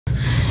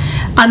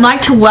I'd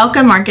like to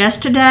welcome our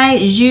guest today,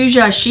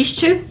 Zsuzsa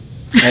Csisztu.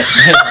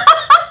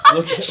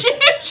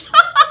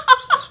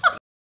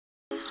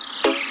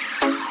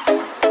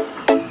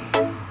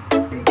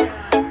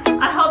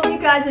 I hope you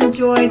guys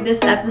enjoyed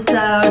this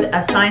episode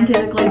of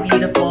Scientifically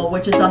Beautiful,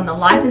 which is on the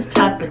Life is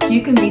Tough, but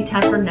You Can Be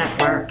Tougher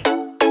network.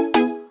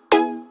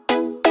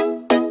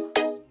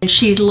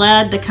 She's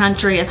led the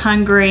country of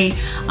Hungary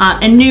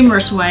in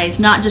numerous ways,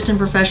 not just in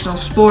professional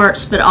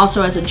sports, but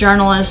also as a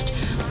journalist,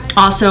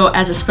 also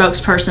as a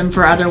spokesperson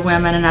for other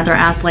women and other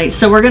athletes.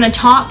 So we're going to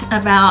talk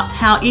about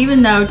how,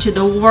 even though to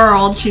the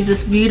world she's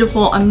this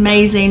beautiful,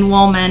 amazing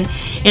woman,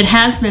 it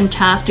has been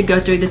tough to go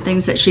through the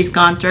things that she's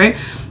gone through.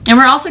 And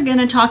we're also going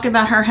to talk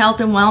about her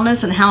health and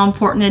wellness and how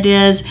important it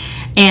is,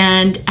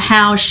 and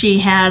how she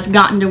has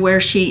gotten to where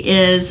she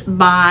is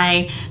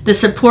by the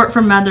support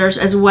from others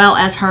as well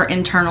as her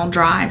internal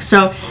drive.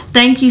 So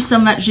thank you so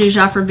much,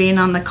 Zsuzsa, for being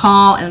on the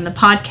call and the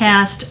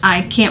podcast.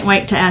 I can't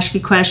wait to ask you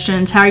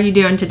questions. How are you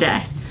doing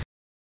today?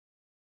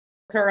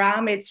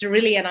 Rahm, it's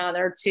really an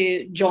honor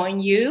to join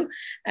you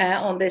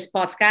on this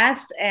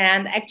podcast.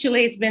 And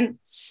actually, it's been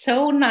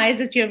so nice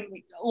that you have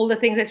all the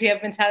things that you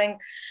have been telling.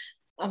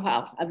 Oh,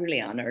 wow, I'm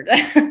really honored.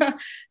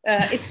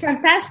 It's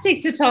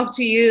fantastic to talk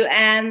to you.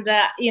 And,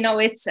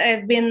 it's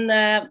been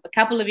a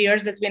couple of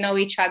years that we know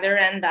each other.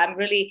 And I'm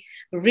really,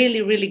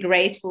 really, really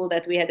grateful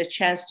that we had a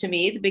chance to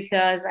meet,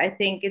 because I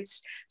think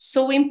it's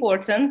so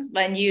important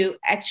when you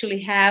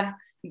actually have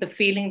the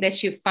feeling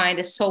that you find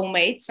a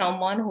soulmate,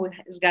 someone who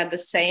has got the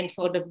same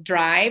sort of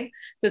drive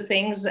to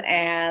things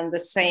and the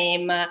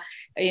same,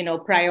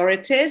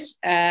 priorities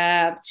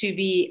to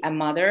be a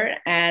mother,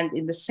 and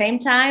in the same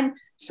time,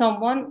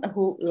 someone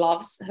who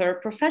loves her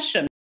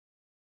profession.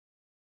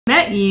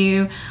 Met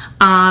you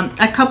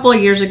a couple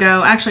of years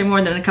ago, actually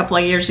more than a couple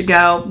of years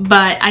ago,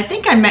 but I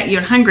think I met you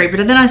in Hungary.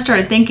 But then I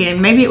started thinking,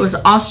 and maybe it was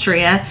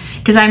Austria,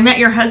 because I met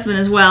your husband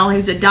as well,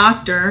 who's a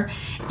doctor,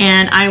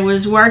 and I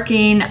was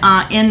working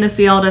in the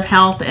field of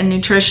health and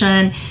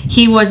nutrition.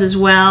 He was as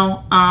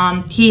well.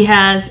 He's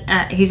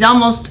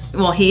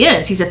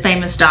a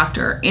famous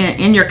doctor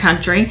in your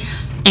country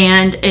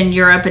and in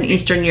Europe and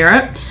Eastern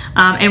Europe.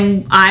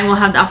 And I will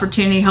have the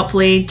opportunity,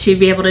 hopefully, to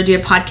be able to do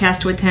a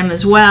podcast with him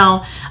as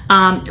well.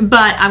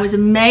 But I was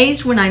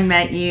amazed when I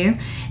met you.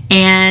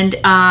 And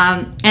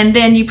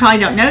then, you probably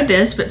don't know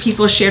this, but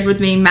people shared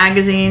with me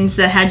magazines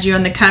that had you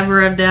on the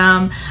cover of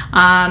them.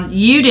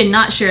 You did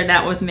not share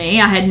that with me.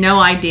 I had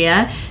no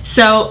idea.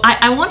 So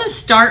I want to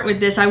start with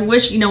this. I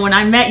wish, when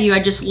I met you,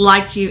 I just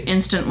liked you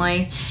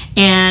instantly.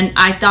 And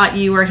I thought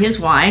you were his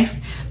wife.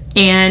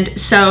 And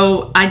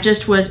so I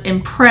just was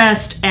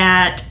impressed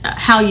at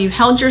how you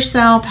held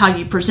yourself, how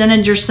you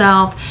presented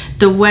yourself,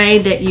 the way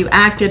that you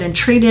acted and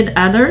treated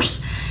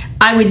others.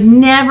 I would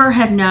never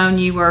have known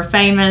you were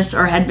famous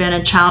or had been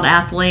a child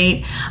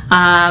athlete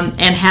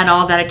and had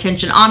all that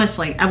attention.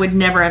 Honestly, I would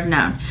never have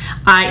known.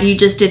 You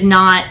just did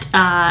not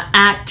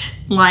act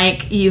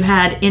like you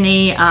had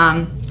any,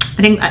 I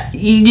think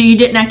you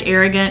didn't act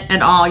arrogant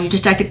at all. You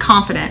just acted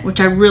confident, which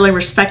I really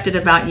respected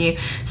about you.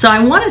 So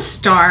I want to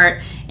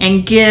start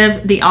and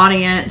give the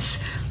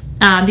audience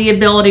the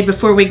ability,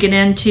 before we get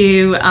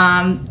into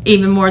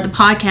even more of the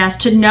podcast,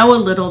 to know a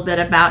little bit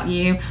about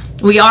you.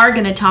 We are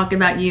going to talk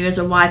about you as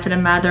a wife and a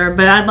mother,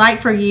 but I'd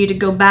like for you to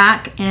go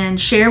back and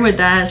share with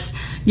us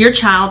your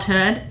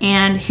childhood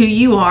and who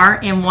you are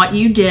and what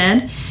you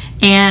did.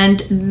 And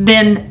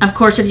then, of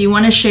course, if you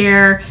want to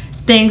share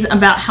things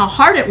about how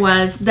hard it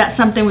was, that's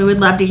something we would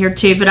love to hear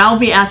too. But I'll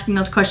be asking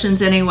those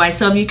questions anyway.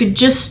 So if you could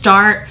just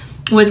start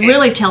with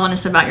really telling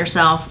us about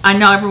yourself. I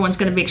know everyone's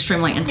going to be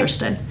extremely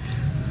interested.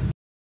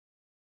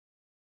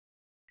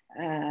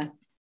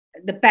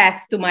 The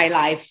path to my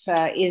life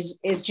is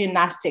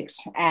gymnastics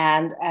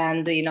and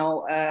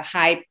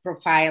high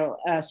profile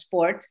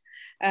sport.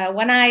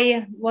 When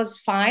I was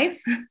 5,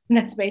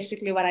 that's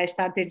basically when I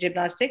started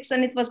gymnastics.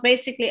 And it was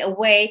basically a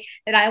way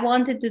that I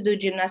wanted to do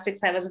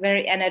gymnastics. I was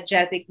very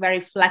energetic,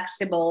 very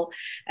flexible.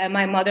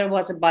 My mother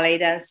was a ballet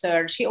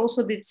dancer. She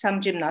also did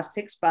some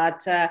gymnastics,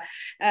 but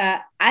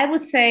I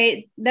would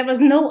say there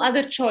was no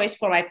other choice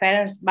for my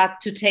parents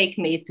but to take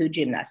me to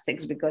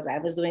gymnastics, because I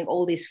was doing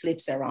all these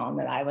flips around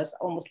and I was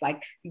almost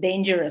like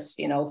dangerous,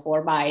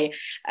 for my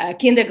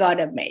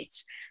kindergarten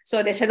mates.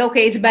 So they said,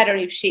 okay, it's better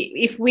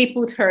if we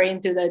put her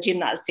into the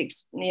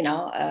gymnastics,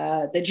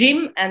 the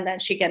gym, and then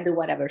she can do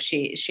whatever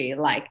she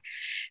like.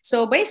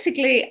 So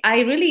basically, I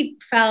really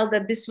felt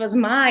that this was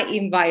my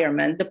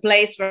environment, the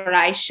place where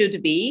I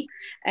should be.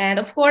 And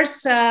of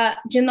course,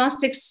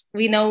 gymnastics,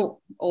 we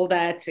know all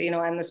that,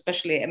 and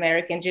especially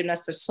American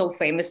gymnasts are so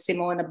famous.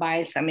 Simone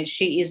Biles, I mean,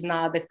 she is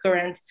now the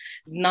current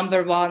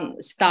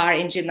 #1 star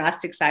in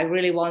gymnastics. I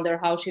really wonder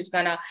how she's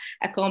going to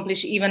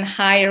accomplish even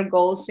higher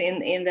goals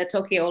in the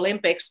Tokyo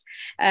Olympics.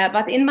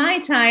 But in my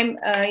time,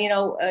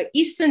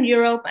 Eastern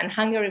Europe and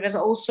Hungary was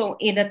also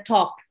in the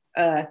top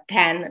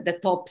 10, the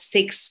top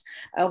 6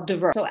 of the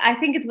world. So I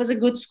think it was a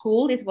good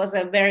school. It was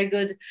a very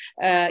good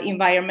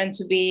environment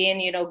to be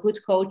in, good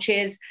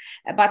coaches.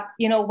 But,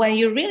 when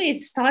you really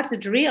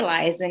started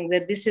realizing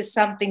that this is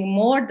something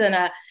more than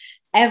a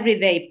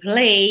everyday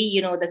play,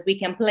 that we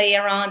can play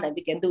around and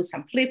we can do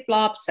some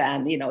flip-flops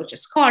and,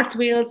 just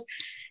cartwheels.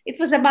 It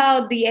was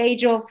about the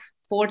age of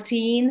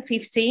 14,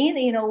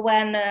 15,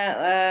 when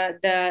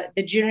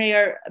the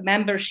junior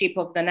membership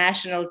of the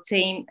national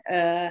team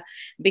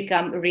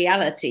become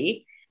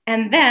reality.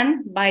 And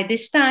then by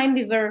this time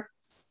we were,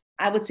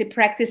 I would say,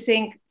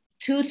 practicing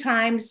 2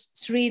 times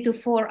 3 to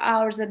 4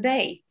 hours a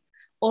day,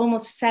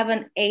 almost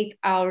 7-8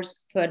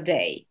 hours per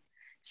day,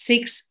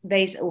 6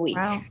 days a week.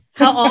 Wow.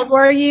 How old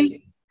were you?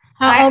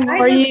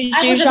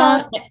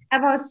 Zsuzsa? I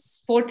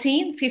was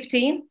 14,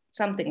 15,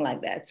 something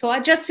like that. So I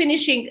just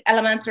finishing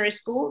elementary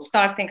school,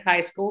 starting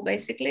high school,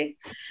 basically.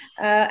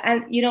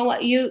 And you know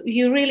what,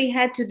 you really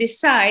had to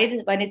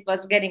decide when it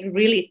was getting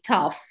really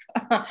tough,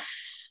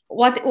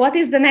 what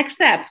is the next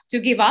step, to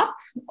give up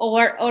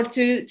or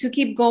to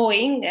keep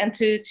going and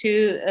to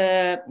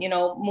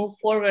move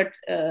forward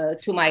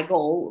to my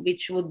goal,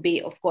 which would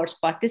be, of course,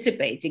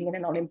 participating in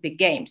an Olympic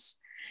Games.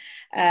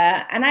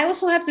 And I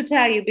also have to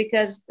tell you,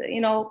 because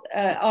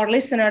our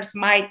listeners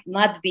might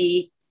not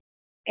be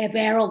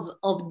aware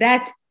of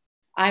that,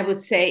 I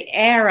would say,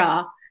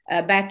 era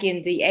back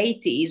in the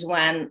 80s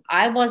when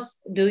I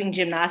was doing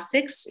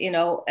gymnastics, in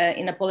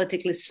a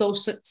politically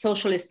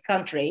socialist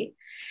country.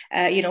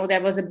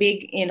 There was a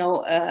big,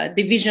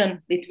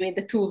 division between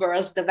the two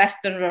worlds, the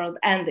Western world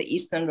and the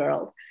Eastern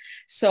world.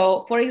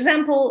 So, for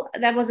example,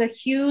 there was a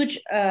huge,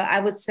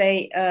 I would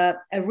say,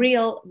 a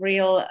real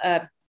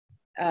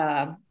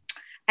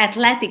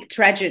athletic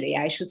tragedy,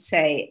 I should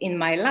say, in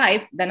my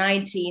life, the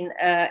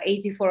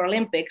 1984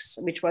 Olympics,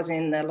 which was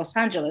in Los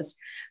Angeles,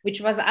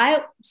 which was,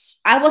 I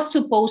was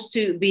supposed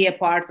to be a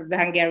part of the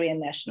Hungarian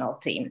national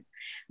team.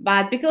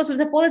 But because of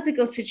the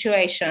political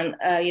situation,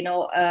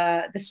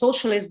 the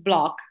socialist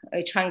bloc,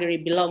 which Hungary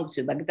belonged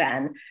to back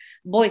then,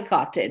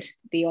 boycotted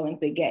the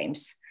Olympic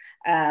Games,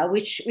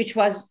 which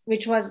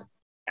was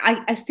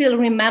I still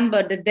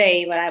remember the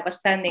day when I was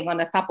standing on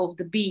the top of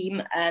the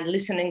beam and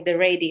listening to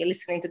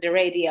the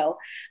radio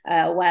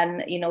when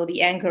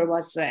the anchor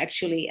was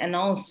actually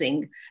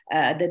announcing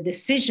the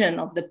decision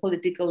of the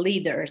political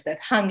leaders that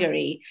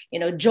Hungary,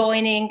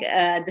 joining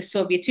the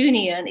Soviet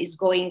Union, is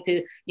going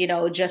to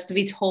just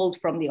withhold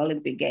from the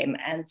Olympic game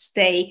and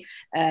stay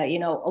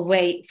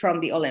away from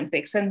the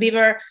Olympics. And we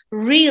were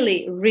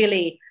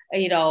really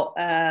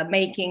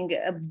making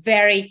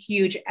very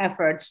huge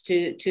efforts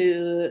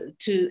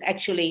to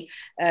actually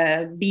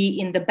be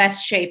in the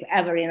best shape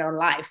ever in our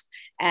life.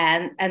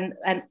 And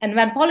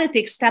when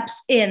politics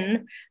steps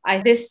in,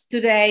 this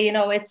today,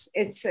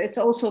 it's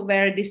also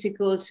very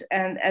difficult.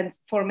 And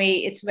for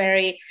me, it's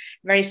very,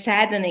 very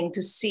saddening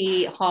to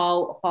see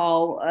how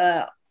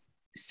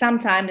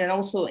sometimes, and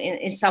also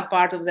in some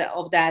part of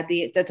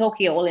the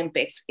Tokyo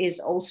Olympics is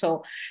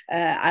also,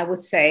 I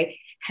would say,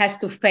 has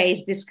to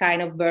face this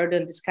kind of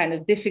burden, this kind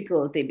of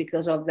difficulty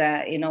because of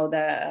the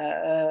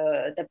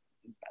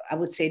I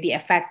would say the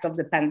effect of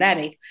the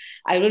pandemic.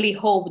 I really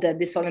hope that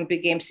this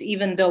Olympic Games,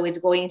 even though it's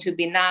going to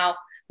be now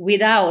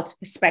without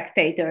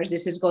spectators,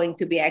 this is going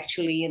to be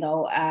actually,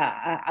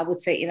 I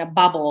would say, in a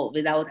bubble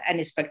without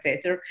any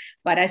spectator.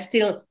 But I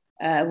still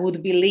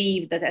would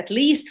believe that at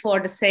least for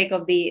the sake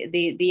of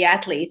the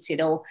athletes,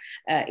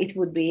 it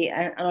would be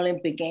an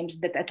Olympic Games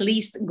that at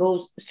least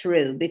goes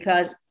through,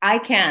 because I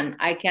can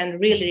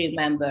really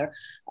remember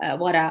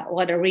what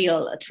a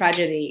real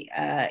tragedy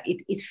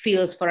it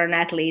feels for an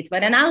athlete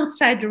when an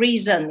outside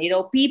reason,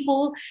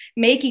 people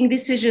making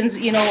decisions,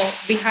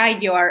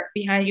 behind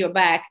your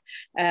back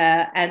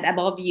and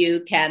above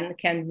you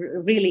can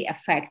really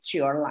affect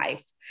your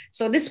life.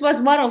 So this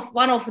was one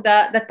of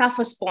the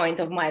toughest point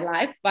of my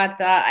life, but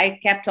I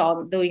kept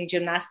on doing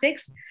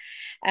gymnastics.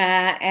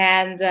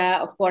 And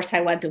of course,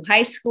 I went to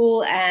high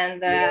school,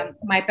 and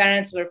my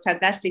parents were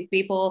fantastic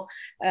people,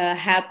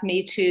 helped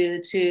me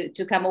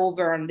to come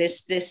over on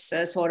this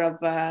sort of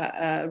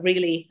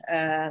really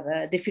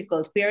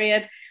difficult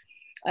period.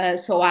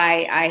 So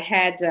I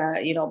had,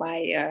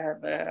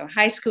 my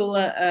high school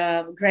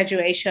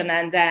graduation,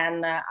 and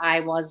then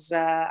I was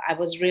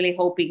really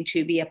hoping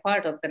to be a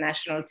part of the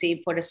national team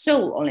for the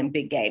Seoul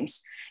Olympic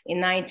Games in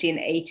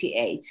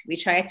 1988,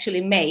 which I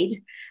actually made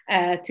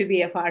to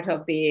be a part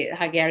of the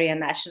Hungarian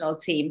national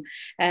team.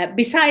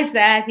 Besides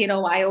that,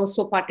 I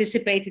also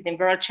participated in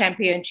World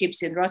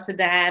Championships in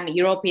Rotterdam,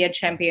 European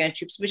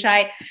Championships, which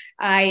I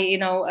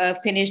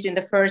finished in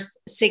the first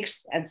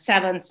 6 and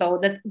 7. So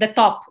the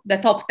top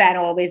 10,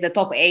 always the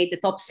top 8, the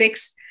top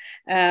 6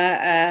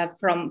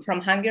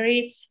 from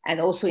Hungary, and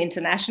also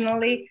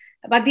internationally.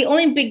 But the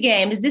Olympic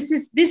Games, this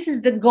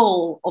is the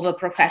goal of a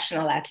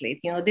professional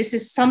athlete. This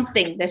is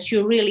something that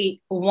you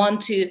really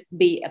want to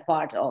be a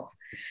part of.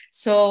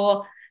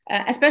 So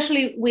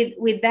especially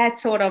with that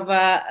sort of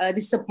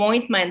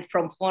disappointment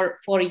from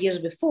 4 years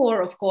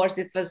before, of course,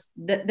 it was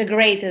the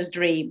greatest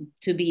dream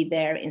to be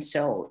there in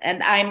Seoul.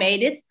 And I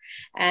made it,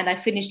 and I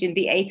finished in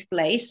the 8th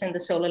place in the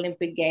Seoul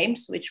Olympic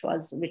Games, which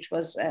was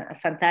a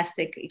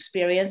fantastic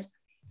experience.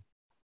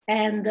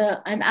 And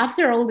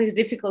after all these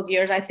difficult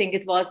years, I think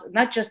it was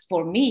not just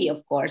for me,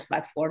 of course,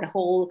 but for the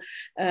whole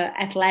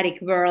athletic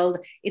world.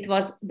 It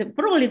was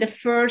probably the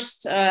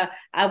first,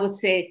 I would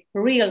say,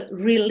 real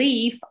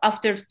relief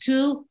after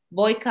two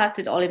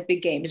boycotted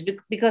Olympic Games,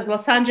 because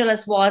Los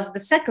Angeles was the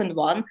second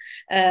one.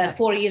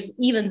 4 years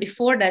even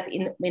before that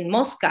in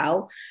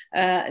Moscow,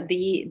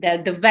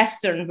 the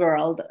Western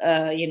world,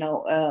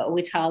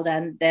 withheld,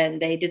 and then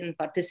they didn't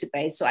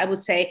participate. So I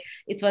would say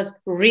it was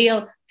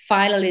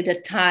finally the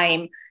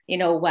time,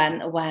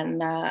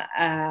 when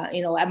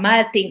a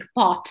melting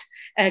pot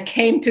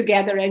came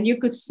together, and you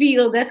could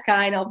feel that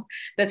kind of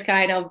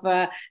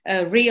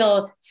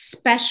real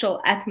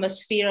special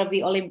atmosphere of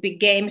the Olympic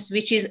Games,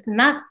 which is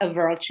not a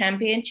world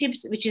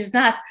championships, which is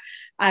not,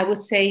 I would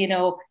say,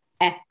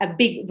 a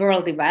big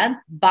world event,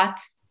 but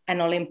an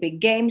Olympic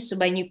Games,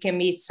 when you can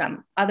meet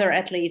some other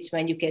athletes,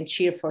 when you can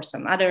cheer for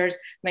some others,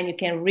 when you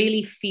can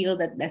really feel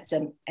that that's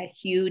a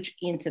huge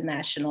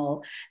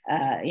international,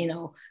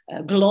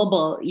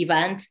 global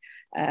event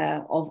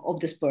of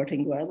the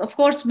sporting world. Of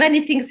course,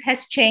 many things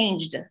has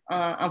changed,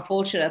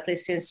 unfortunately,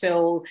 since.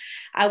 So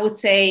I would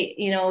say,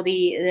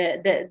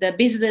 the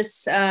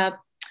business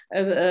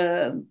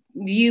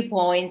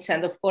viewpoints,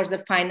 and of course the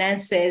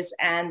finances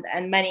and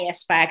many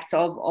aspects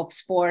of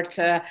sport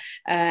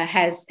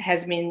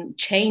has been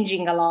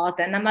changing a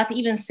lot. And I'm not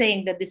even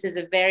saying that this is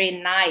a very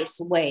nice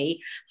way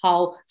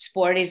how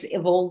sport is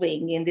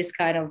evolving in this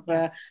kind of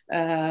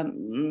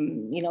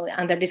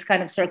under this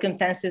kind of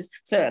circumstances.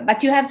 So,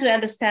 but you have to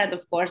understand,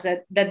 of course,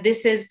 that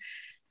this is,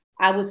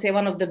 I would say,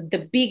 one of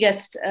the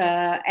biggest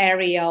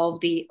area of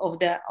the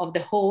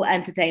whole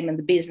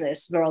entertainment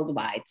business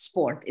worldwide.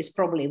 Sport is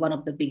probably one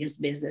of the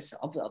biggest business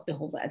of the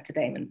whole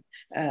entertainment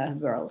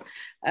world.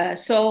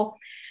 So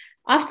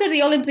after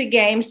the Olympic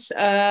Games,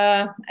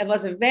 it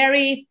was a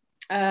very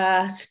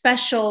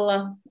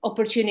special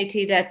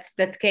opportunity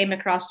that came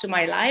across to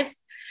my life.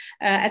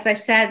 As I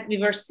said, we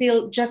were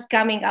still just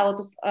coming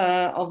out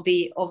of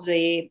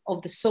the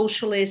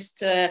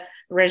socialist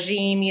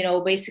regime,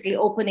 basically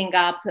opening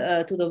up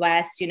to the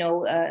West.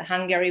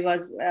 Hungary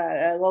was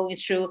going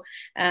through,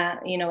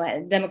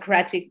 a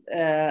democratic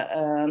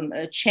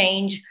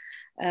change.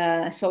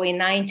 So in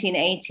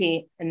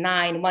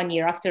 1989, 1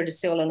 year after the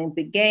Seoul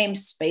Olympic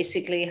Games,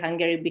 basically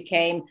Hungary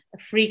became a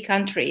free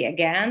country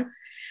again,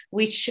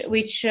 which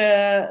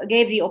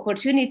gave the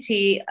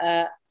opportunity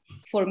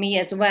for me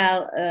as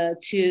well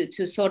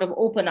to sort of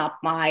open up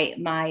my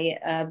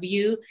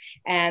view.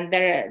 And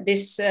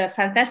this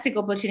fantastic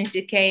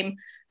opportunity came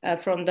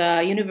from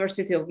the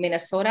University of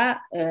Minnesota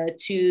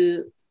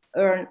to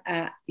earn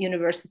a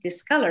university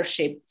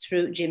scholarship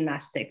through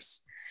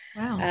gymnastics.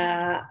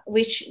 Wow.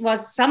 Which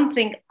was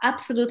something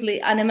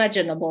absolutely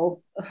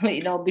unimaginable,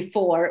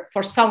 before,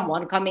 for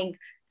someone coming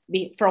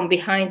from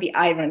behind the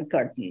Iron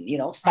Curtain,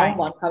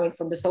 someone coming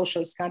from the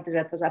socialist countries.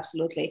 That was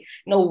absolutely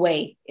no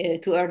way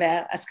to earn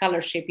a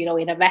scholarship,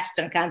 in a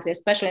Western country,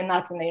 especially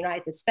not in the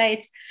United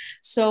States.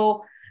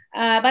 So,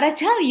 but I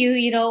tell you,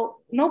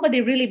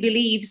 nobody really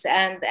believes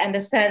and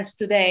understands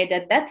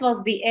today that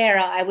was the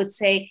era, I would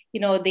say,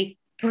 the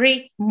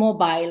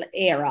pre-mobile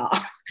era.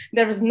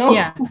 There was no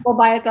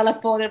mobile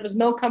telephone. There was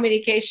no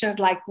communications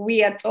like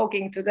we are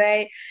talking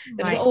today.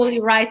 There was only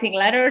writing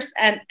letters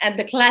and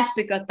the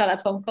classical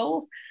telephone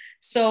calls.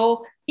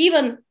 So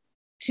even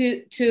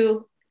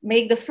to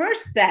make the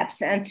first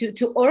steps and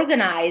to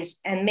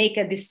organize and make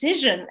a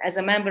decision as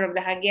a member of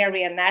the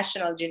Hungarian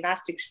national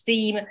gymnastics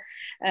team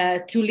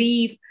to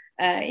leave,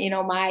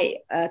 my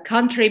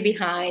country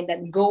behind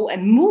and go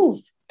and move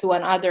to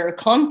another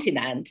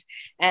continent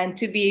and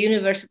to be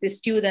university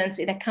students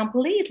in a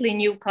completely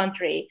new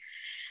country.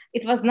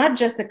 It was not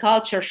just a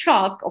culture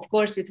shock, of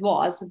course it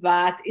was,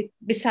 but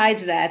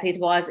besides that, it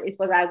was,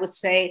 I would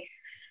say,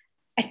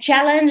 a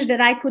challenge that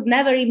I could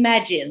never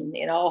imagine,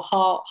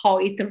 how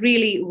it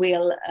really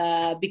will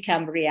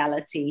become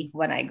reality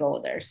when I go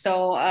there.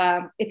 So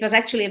it was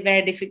actually a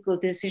very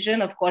difficult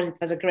decision. Of course, it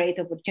was a great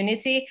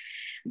opportunity,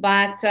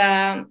 but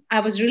I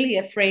was really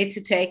afraid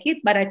to take it,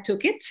 but I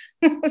took it.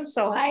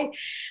 So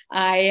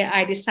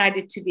I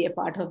decided to be a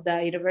part of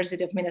the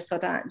University of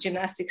Minnesota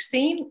gymnastics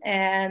team,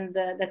 and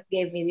that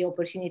gave me the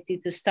opportunity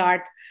to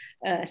start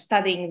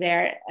studying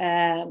there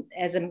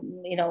as a,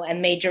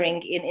 and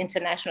majoring in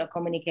international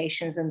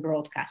communications and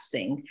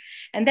broadcasting.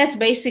 And that's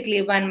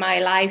basically when my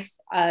life,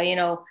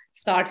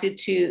 started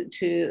to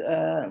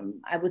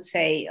I would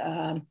say,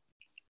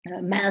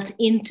 melt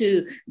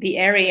into the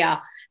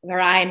area where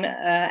I'm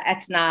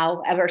at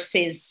now ever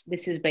since.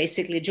 This is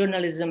basically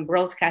journalism,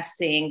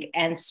 broadcasting,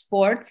 and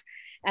sport.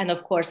 And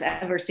of course,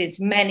 ever since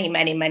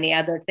many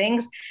other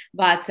things.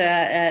 But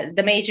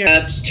the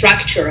major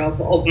structure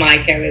of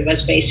my career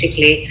was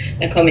basically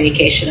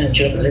communication and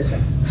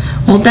journalism.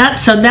 Well,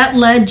 that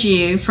led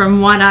you,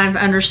 from what I've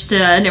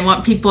understood and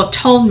what people have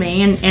told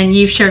me, and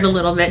you've shared a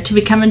little bit, to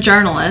become a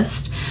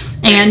journalist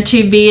and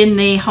to be in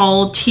the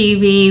whole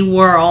TV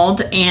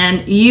world.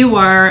 And you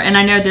were, and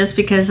I know this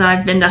because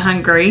I've been to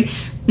Hungary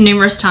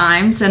numerous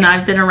times and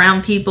I've been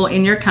around people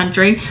in your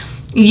country,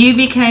 you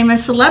became a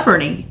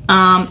celebrity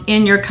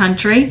in your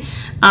country.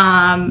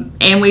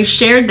 And we've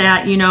shared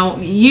that,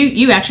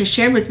 you actually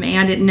shared with me,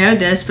 I didn't know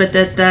this, but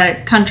that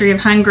the country of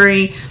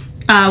Hungary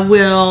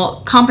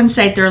will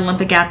compensate their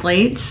Olympic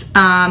athletes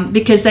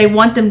because they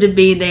want them to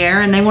be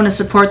there and they want to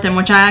support them,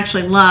 which I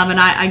actually love. And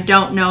I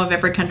don't know if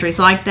every country's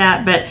like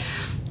that, but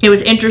it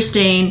was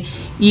interesting.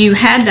 You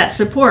had that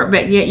support,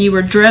 but yet you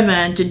were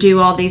driven to do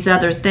all these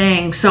other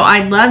things. So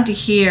I'd love to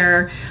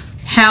hear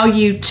how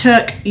you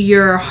took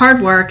your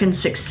hard work and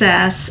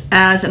success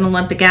as an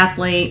Olympic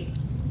athlete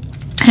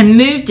and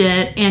moved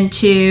it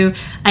into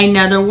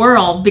another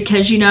world.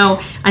 Because,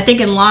 I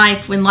think in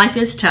life, when life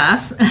is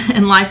tough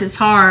and life is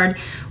hard,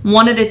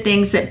 one of the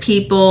things that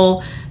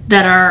people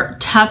that are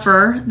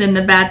tougher than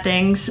the bad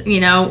things,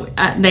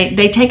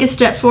 they take a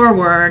step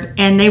forward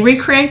and they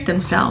recreate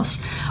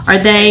themselves, or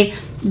they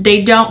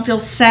don't feel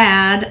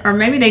sad, or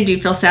maybe they do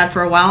feel sad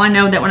for a while. I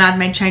know that when I've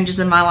made changes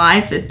in my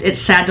life, it's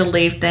sad to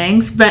leave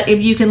things, but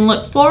if you can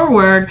look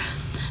forward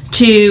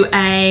to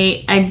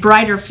a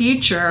brighter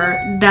future,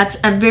 that's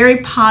a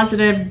very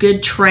positive,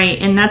 good trait.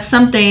 And that's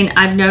something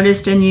I've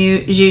noticed in you,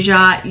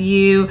 Zsuzsa.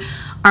 You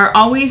are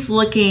always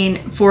looking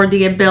for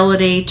the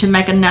ability to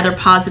make another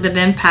positive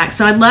impact.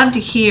 So I'd love to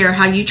hear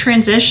how you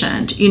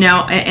transitioned,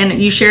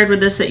 and you shared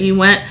with us that you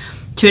went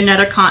to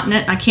another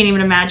continent. I can't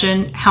even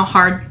imagine how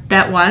hard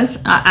that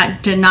was. I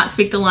did not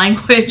speak the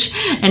language,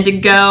 and to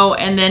go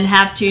and then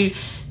have to,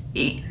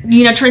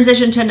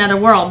 transition to another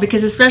world,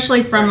 because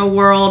especially from a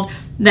world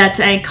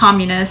that's a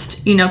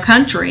communist,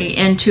 country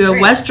into a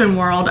Western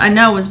world, I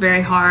know was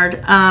very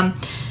hard.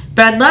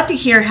 But I'd love to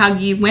hear how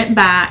you went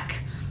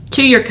back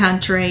to your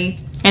country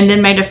and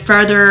then made a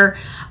further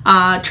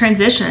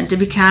transition to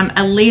become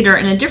a leader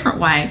in a different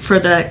way for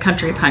the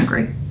country of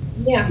Hungary.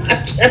 Yeah,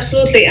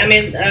 absolutely. I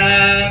mean,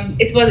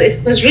 it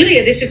was really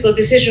a difficult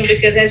decision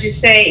because, as you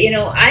say,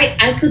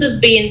 I could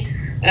have been,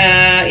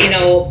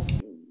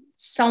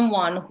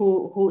 someone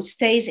who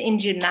stays in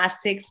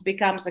gymnastics,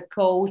 becomes a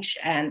coach,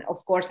 and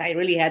of course, I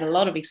really had a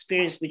lot of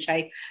experience, which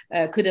I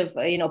could have,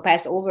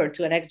 passed over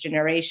to a next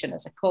generation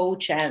as a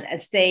coach,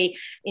 and stay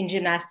in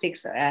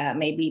gymnastics,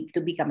 maybe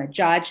to become a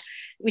judge.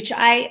 Which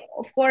I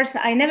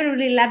never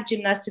really left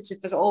gymnastics.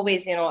 It was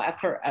always,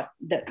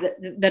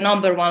 the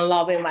number one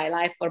love in my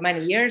life for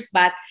many years.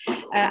 But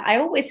I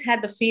always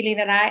had the feeling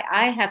that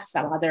I have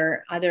some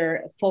other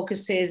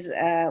focuses,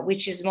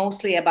 which is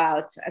mostly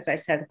about, as I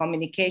said,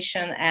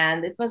 communication.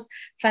 And it was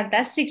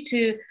fantastic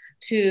to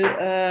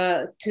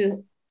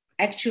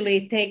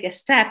actually take a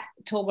step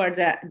toward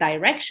a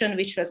direction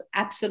which was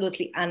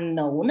absolutely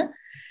unknown,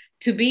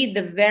 to be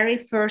the very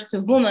first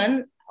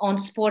woman on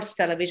sports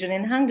television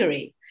in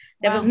Hungary.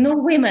 There was no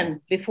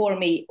women before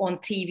me on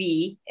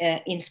TV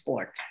in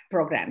sport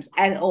programs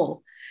at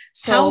all.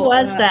 So, how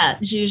was that,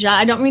 Zsuzsa?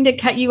 I don't mean to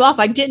cut you off.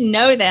 I didn't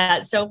know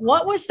that. So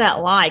what was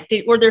that like?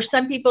 Were there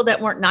some people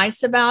that weren't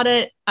nice about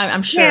it?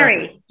 I'm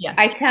scary. Sure. Yeah.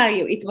 I tell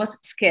you, it was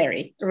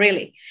scary,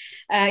 really.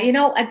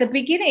 At the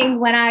beginning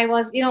when I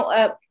was,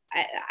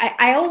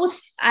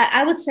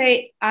 I would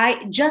say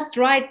I just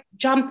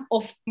jumped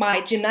off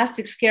my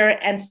gymnastics career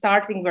and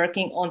starting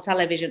working on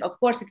television. Of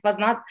course, it was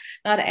not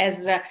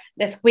as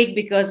quick,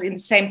 because in the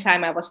same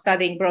time I was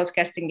studying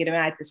broadcasting in the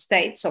United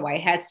States, so I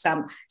had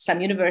some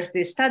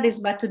university studies.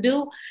 But to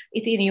do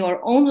it in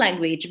your own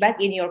language, back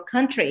in your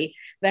country,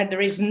 where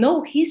there is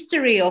no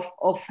history of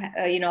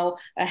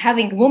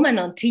having women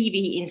on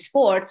TV in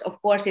sports, of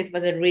course, it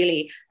was a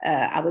really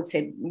I would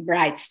say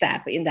bright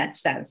step in that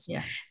sense.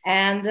 Yeah.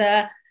 And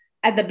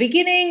at the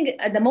beginning,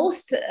 until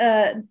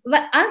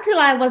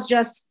I was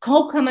just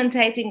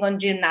co-commentating on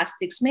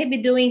gymnastics, maybe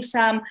doing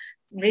some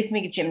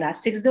rhythmic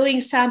gymnastics, doing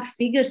some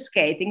figure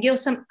skating,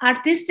 some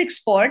artistic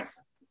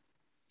sports,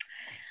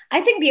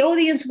 I think the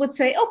audience would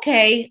say,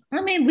 okay,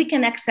 we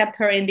can accept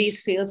her in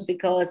these fields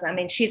because,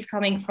 she's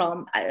coming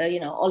from,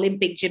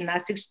 Olympic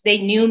gymnastics. They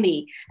knew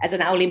me as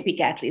an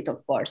Olympic athlete,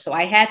 of course. So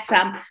I had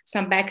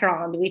some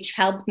background which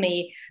helped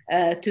me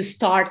to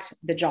start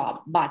the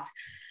job. But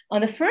on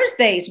the first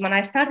days when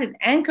I started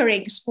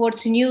anchoring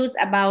sports news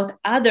about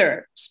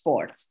other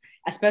sports,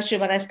 especially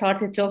when I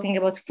started talking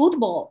about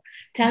football,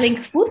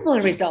 telling football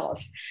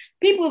results,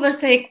 people were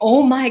saying,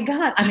 oh my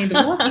God,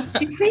 what is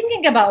she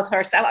thinking about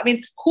herself?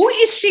 Who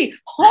is she?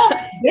 How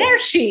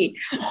dare she?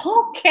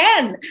 How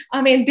can?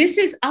 This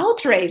is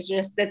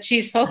outrageous that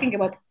she's talking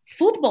about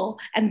football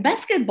and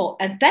basketball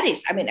and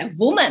tennis. A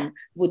woman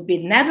would be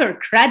never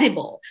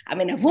credible.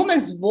 A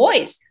woman's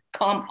voice,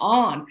 come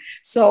on.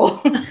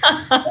 So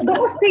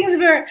those things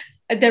were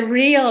the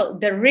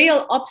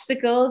real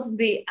obstacles,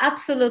 the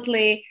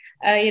absolutely,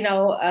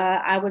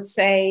 I would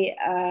say,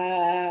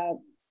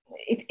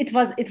 it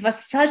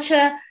was such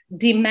a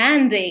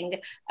demanding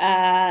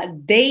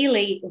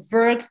daily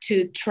work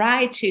to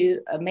try to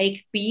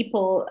make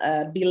people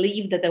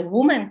believe that a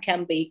woman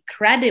can be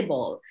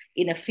credible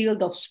in a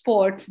field of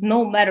sports,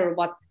 no matter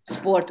what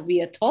sport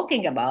we are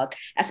talking about,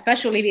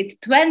 especially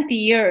with 20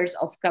 years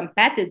of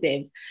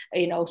competitive,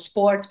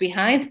 sport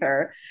behind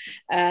her.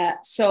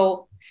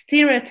 So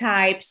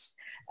stereotypes,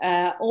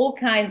 all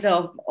kinds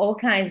of,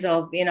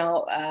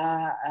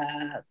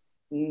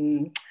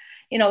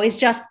 it's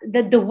just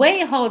the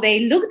way how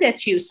they looked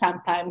at you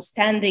sometimes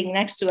standing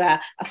next to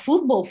a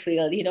football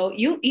field,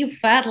 you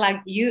felt like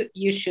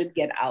you should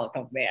get out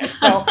of there.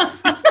 So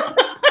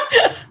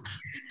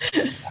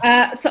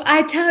so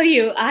I tell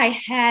you, I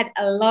had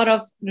a lot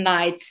of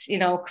nights,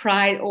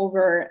 cried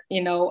over,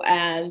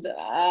 and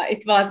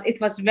it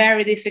was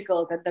very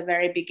difficult at the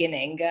very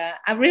beginning.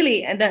 I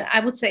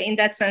would say in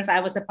that sense, I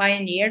was a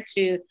pioneer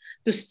to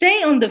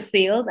stay on the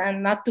field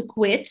and not to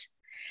quit.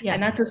 Yeah.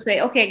 And not to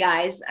say, okay,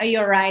 guys,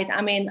 you're right.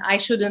 I mean, I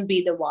shouldn't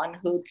be the one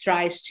who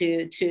tries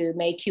to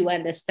make you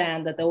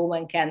understand that a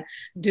woman can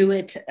do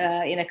it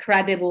in a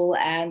credible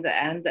and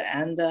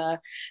in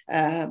a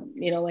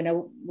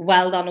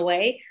well done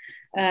way.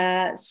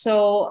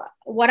 So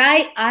what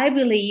I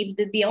believe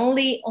that the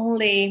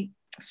only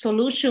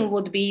solution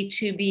would be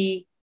to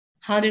be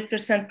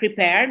 100%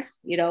 prepared,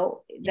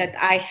 that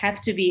I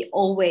have to be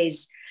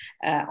always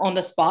on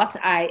the spot.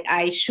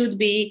 I should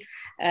be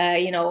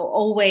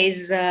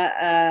always,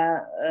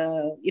 the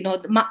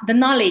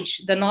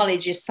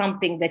knowledge is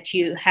something that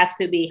you have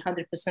to be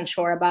 100%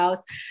 sure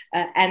about.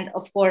 And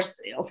of course,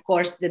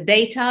 the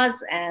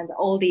datas and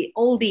all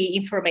the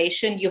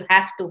information you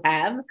have to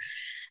have.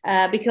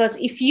 Because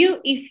if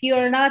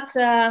you're not,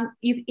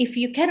 if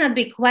you cannot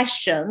be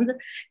questioned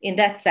in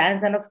that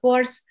sense, and of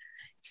course,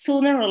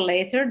 sooner or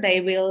later they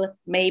will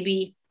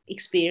maybe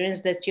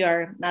experience that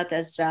you're not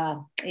as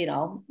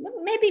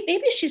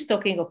maybe she's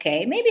talking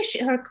okay, maybe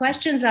her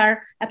questions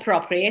are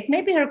appropriate,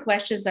 maybe her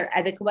questions are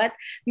adequate,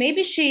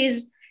 maybe she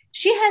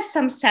has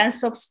some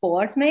sense of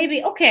sport,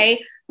 maybe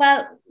okay,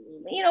 well,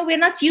 we're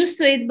not used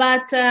to it,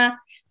 but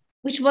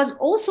which was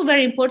also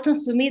very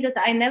important for me, that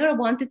I never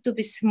wanted to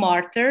be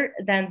smarter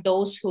than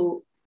those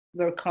who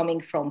were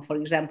coming from, for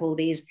example,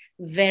 these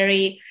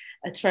very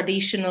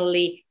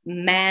traditionally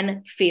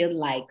man field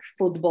like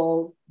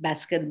football,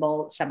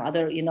 basketball, some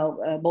other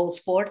ball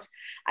sports.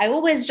 I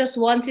always just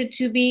wanted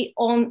to be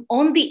on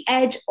the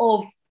edge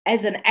of,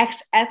 as an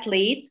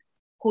ex-athlete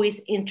who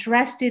is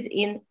interested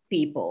in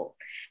people.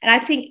 And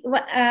I think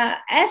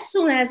as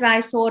soon as I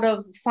sort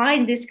of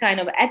find this kind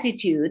of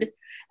attitude,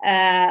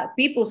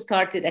 people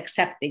started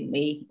accepting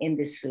me in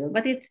this field,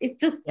 but it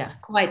took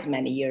quite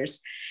many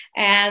years.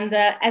 And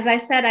as I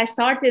said, I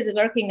started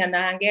working on the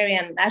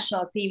Hungarian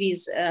National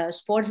TV's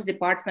sports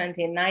department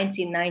in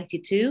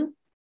 1992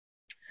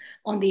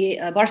 on the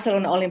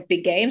Barcelona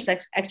Olympic Games.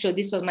 Actually,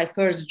 this was my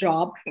first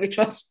job, which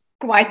was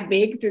quite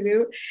big to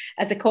do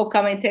as a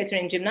co-commentator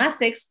in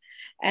gymnastics.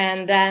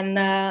 And then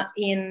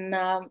in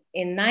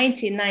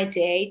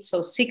 1998, so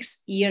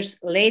 6 years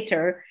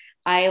later,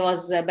 I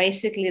was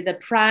basically the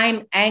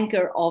prime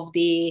anchor of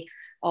the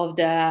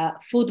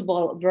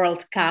Football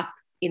World Cup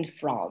in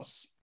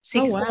France.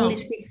 Only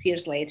 6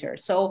 years later.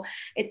 So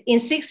in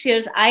 6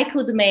 years, I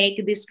could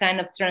make this kind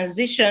of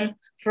transition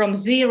from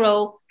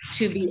zero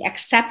to be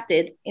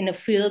accepted in a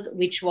field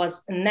which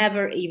was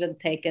never even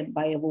taken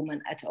by a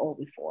woman at all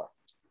before.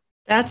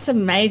 That's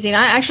amazing.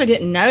 I actually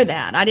didn't know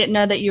that. I didn't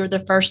know that you were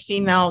the first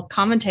female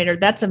commentator.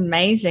 That's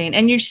amazing.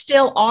 And you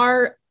still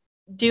are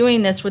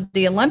doing this with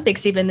the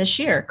Olympics even this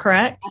year,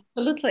 correct?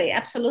 Absolutely.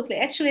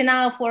 Actually,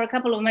 now for a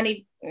couple of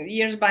many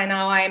years by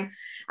now, I'm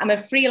a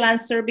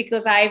freelancer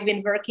because I've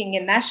been working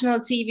in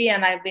national TV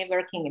and I've been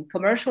working in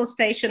commercial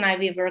station. I've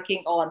been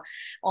working on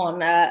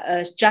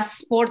just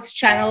sports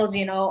channels,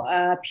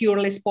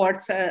 purely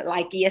sports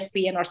like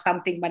ESPN or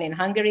something, but in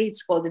Hungary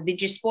it's called the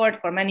DigiSport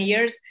for many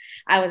years.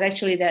 I was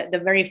actually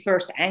the very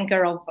first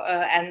anchor of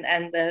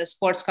and the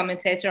sports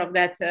commentator of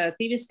that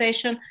TV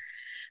station.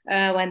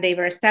 When they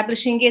were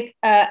establishing it.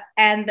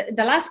 And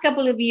the last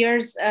couple of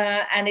years,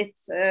 and it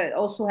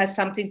also has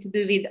something to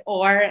do with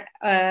our,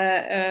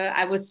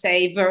 I would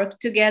say, work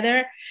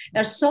together.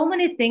 There's so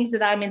many things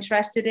that I'm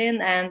interested in.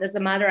 And as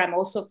a matter, I'm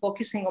also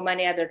focusing on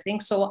many other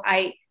things. So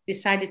I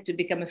decided to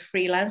become a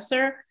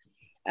freelancer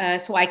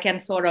so I can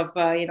sort of,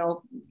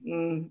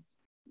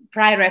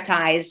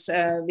 prioritize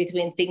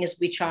between things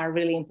which are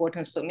really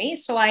important for me.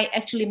 So I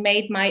actually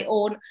made my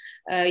own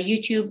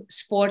YouTube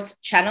sports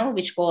channel,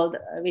 which called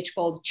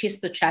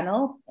Csisztu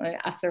channel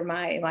after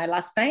my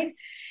last name,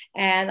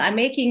 and I'm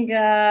making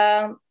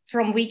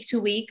from week to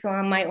week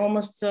my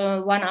almost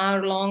 1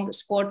 hour long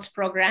sports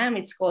program.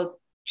 It's called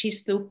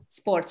Csisztu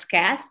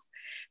Sportscast,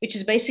 which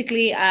is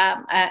basically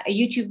a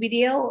YouTube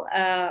video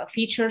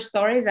feature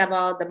stories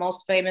about the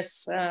most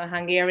famous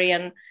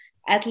Hungarian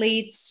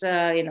athletes,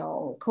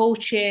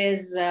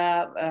 coaches,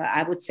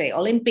 I would say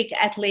Olympic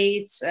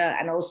athletes,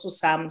 and also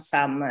some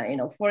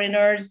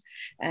foreigners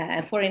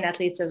and foreign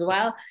athletes as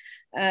well.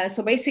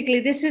 So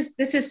basically, this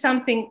is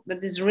something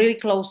that is really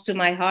close to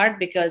my heart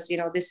because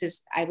this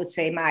is, I would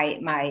say,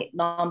 my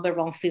number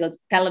one field,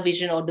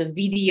 television or the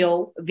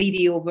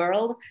video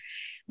world.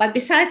 But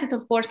besides it,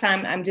 of course,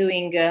 I'm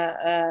doing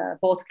a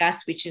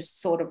podcast, which is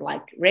sort of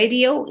like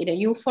radio in a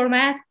new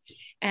format.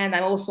 And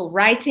I'm also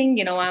writing.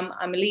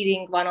 I'm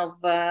leading one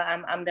of.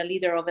 I'm the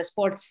leader of a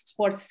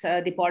sports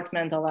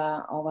department of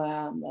a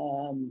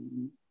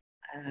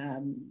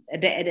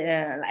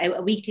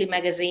a weekly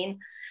magazine,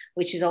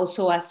 which is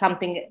also a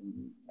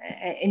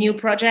new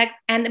project.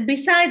 And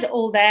besides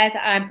all that,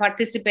 I'm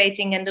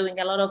participating and doing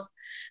a lot of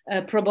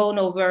pro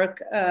bono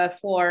work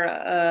for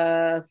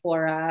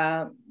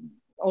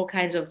all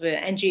kinds of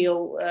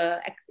NGO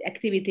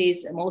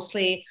activities,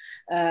 mostly,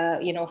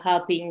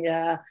 helping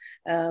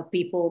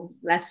people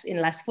in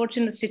less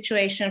fortunate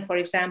situation. For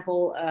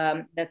example,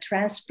 the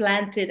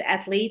transplanted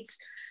athletes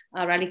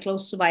are really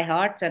close to my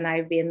heart, and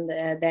I've been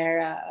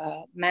their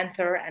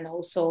mentor and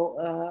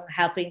also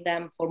helping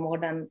them for more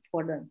than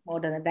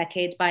a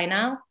decade by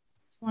now.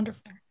 It's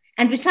wonderful.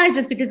 And besides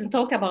that, we didn't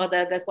talk about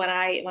that when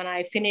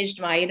I finished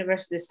my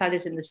university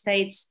studies in the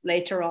States.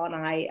 Later on,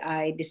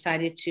 I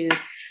decided to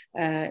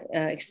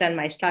extend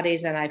my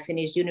studies, and I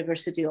finished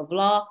University of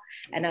Law,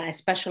 and I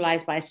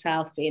specialized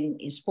myself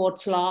in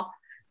sports law,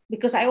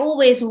 because I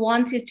always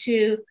wanted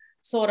to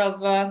sort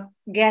of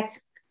get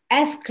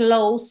as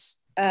close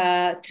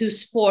to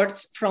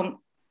sports from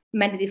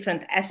many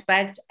different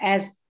aspects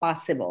as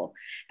possible.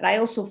 And I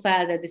also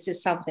felt that this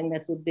is something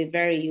that would be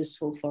very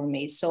useful for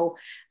me. So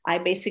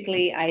I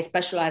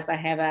specialize. I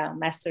have a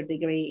master's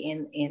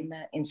degree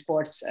in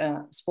sports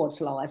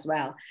law as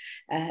well,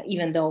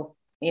 even though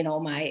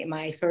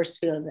my first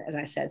field, as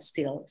I said,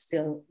 still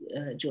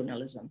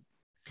journalism.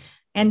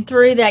 And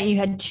through that, you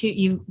had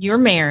you're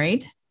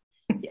married.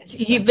 Yes.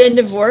 You've been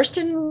divorced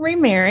and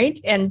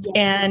remarried, and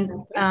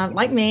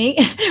like me,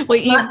 well,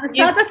 it's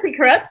not a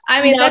secret.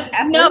 I mean, that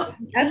happens.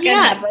 That can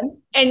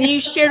happen. And you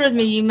shared with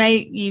me, you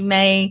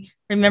may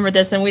remember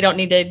this, and we don't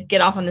need to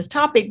get off on this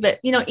topic, but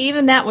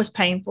even that was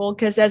painful,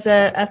 because as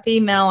a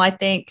female, I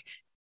think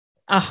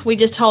we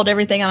just hold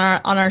everything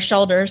on our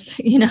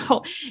shoulders,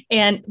 but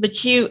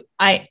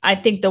I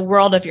think the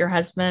world of your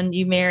husband.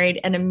 You married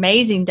an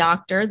amazing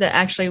doctor that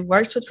actually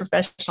works with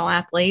professional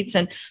athletes.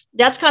 And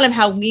that's kind of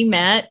how we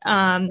met.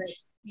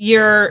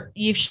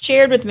 You've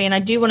shared with me, and I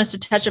do want us to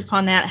touch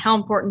upon that, how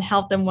important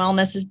health and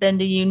wellness has been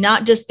to you,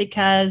 not just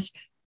because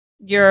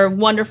your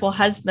wonderful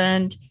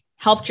husband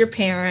helped your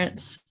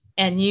parents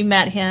and you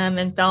met him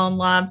and fell in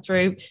love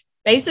through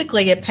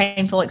basically a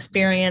painful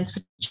experience,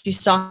 but you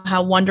saw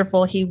how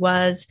wonderful he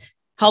was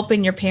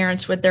helping your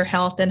parents with their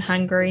health in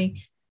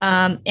Hungary.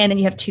 And then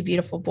you have two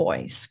beautiful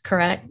boys,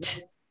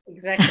 correct?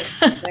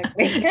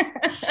 Exactly.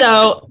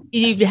 So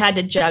you've had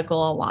to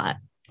juggle a lot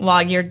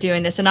while you're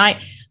doing this. And I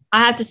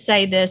have to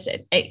say this,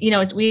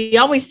 we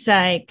always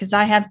say, because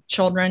I have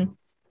children,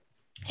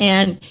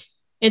 and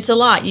it's a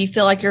lot. You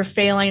feel like you're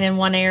failing in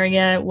one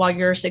area while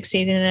you're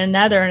succeeding in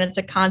another. And it's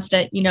a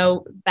constant,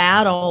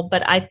 battle.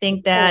 But I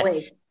think that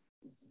Always.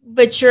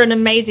 But you're an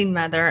amazing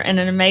mother and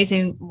an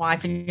amazing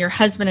wife, and your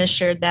husband has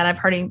shared that. I've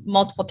heard him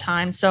multiple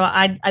times. So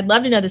I'd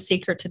love to know the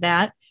secret to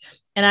that.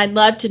 And I'd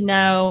love to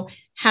know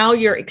how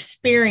your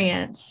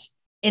experience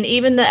and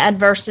even the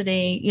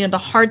adversity, the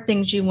hard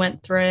things you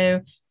went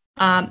through,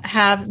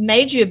 have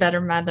made you a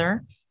better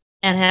mother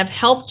and have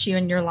helped you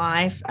in your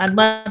life. I'd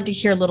love to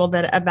hear a little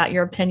bit about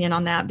your opinion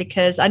on that,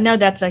 because I know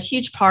that's a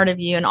huge part of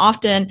you. And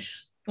often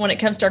when it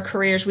comes to our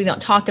careers, we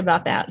don't talk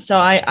about that. So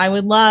I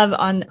would love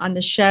on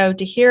the show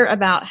to hear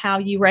about how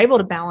you were able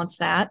to balance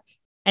that,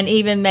 and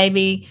even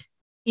maybe,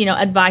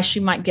 advice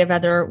you might give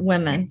other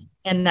women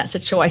in that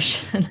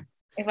situation.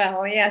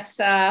 Well, yes.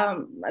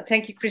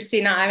 Thank you,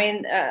 Christina. I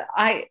mean,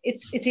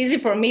 it's easy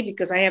for me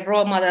because I have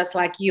role models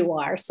like you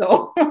are.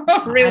 So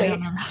really,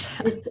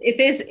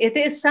 it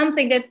is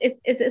something that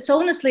it's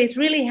honestly, it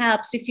really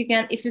helps if you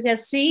can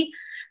see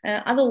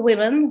other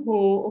women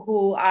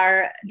who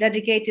are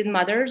dedicated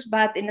mothers,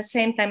 but in the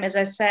same time, as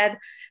I said,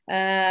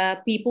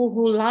 people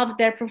who love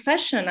their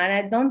profession. And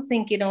I don't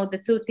think,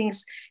 the two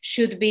things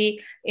should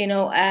be,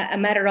 a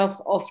matter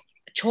of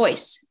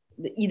choice,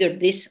 either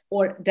this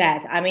or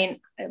that. I mean,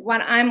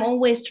 what I'm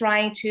always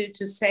trying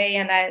to say,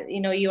 and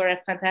you're a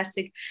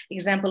fantastic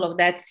example of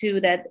that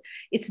too, that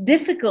it's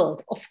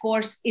difficult. Of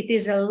course, it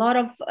is a lot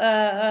of,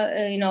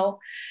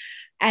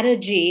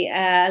 energy,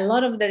 a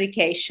lot of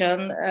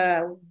dedication,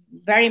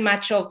 very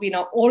much of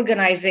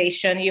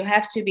organization. You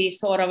have to be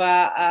sort of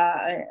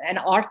an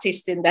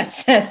artist in that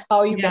sense,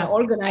 how you can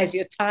organize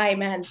your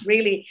time and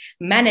really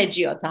manage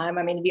your time.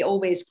 I mean, we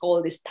always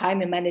call this time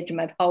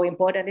management, how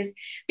important it is.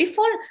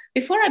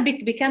 Before I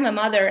became a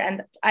mother,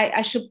 and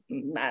I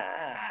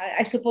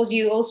suppose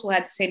you also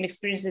had the same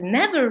experience, and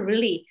never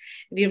really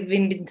we've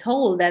been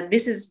told that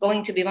this is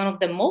going to be one of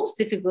the most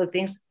difficult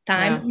things,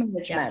 time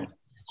management.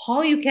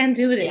 How you can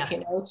do that,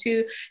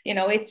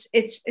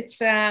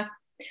 it's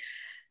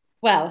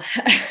well,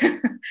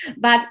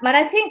 but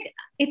I think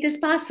it is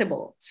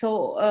possible.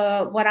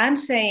 So what I'm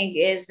saying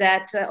is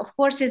that, of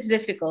course, it's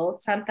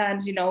difficult.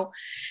 Sometimes,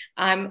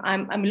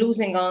 I'm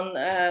losing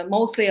on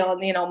mostly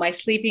on my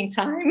sleeping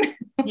time.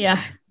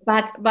 Yeah.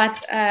 but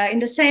in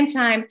the same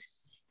time,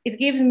 it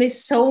gives me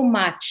so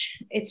much.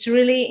 It's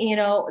really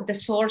the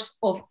source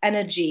of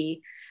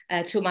energy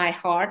to my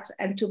heart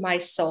and to my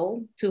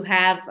soul, to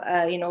have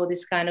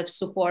this kind of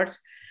support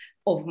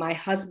of my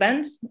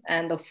husband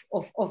and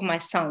of my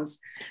sons,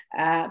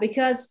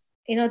 because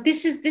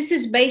this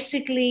is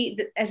basically,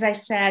 as I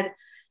said,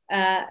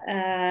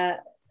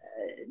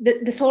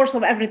 the source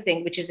of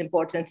everything which is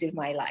important in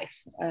my life,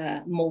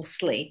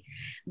 mostly.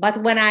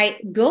 But when I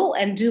go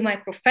and do my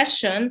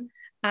profession,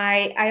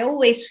 I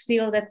always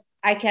feel that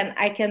I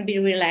can be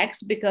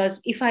relaxed,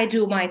 because if I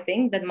do my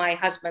thing, then my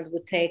husband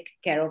would take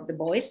care of the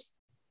boys.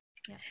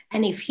 Yeah.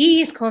 And if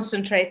he is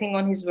concentrating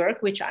on his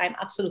work, which I'm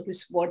absolutely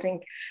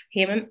supporting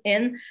him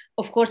in,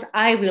 of course,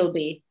 I will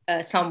be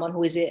someone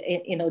who is,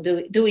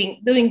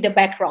 doing the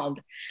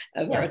background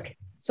work. Yeah.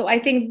 So I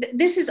think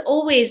this is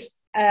always,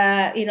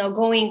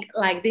 going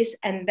like this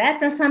and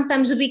that. And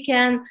sometimes we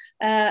can,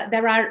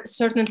 there are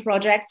certain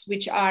projects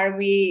which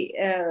we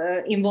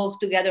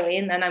involved together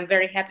in, and I'm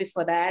very happy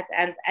for that.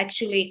 And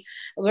actually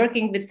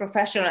working with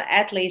professional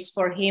athletes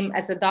for him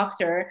as a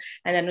doctor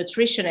and a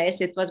nutritionist,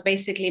 it was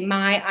basically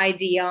my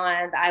idea.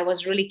 And I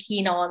was really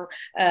keen on,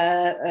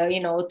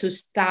 to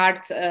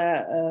start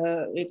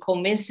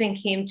convincing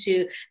him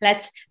to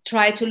let's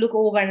try to look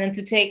over and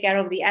to take care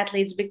of the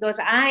athletes, because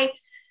I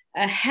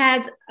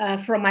had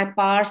from my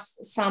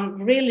past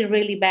some really,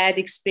 really bad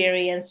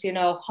experience,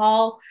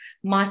 how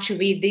much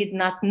we did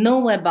not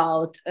know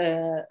about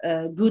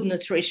good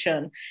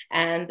nutrition,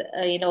 and,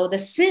 the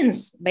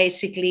sins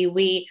basically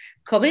we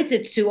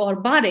committed to our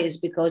bodies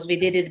because we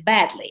did it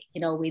badly.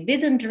 We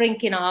didn't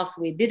drink enough,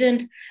 we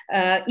didn't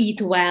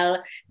eat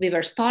well, we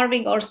were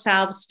starving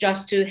ourselves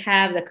just to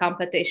have the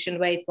competition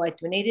weight what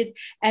we needed,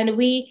 and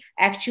we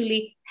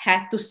actually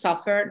had to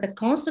suffer the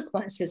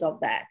consequences of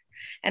that.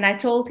 And I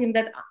told him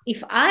that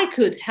if I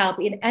could help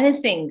in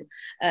anything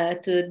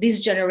to this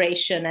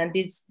generation and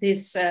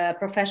these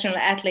professional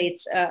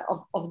athletes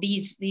of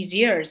these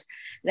years,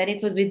 that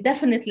it would be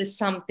definitely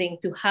something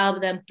to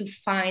help them to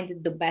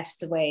find the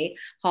best way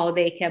how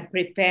they can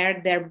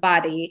prepare their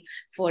body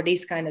for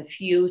these kind of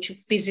huge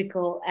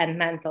physical and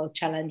mental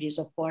challenges,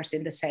 of course,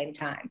 in the same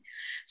time.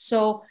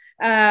 So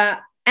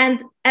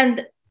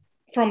and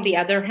from the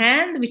other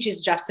hand, which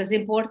is just as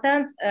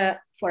important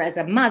for as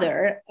a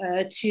mother,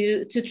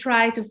 to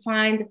try to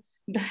find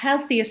the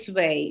healthiest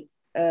way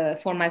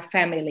for my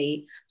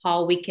family,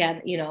 how we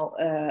can,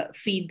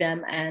 feed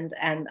them,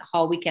 and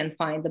how we can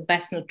find the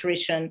best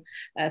nutrition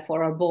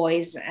for our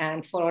boys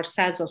and for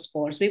ourselves. Of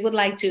course, we would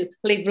like to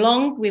live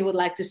long. We would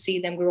like to see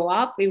them grow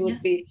up. We would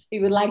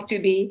like to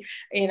be,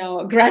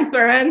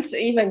 grandparents,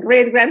 even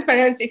great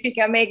grandparents, if you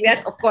can make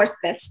that. Of course,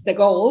 that's the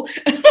goal.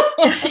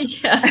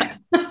 Yeah.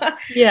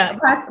 Yeah.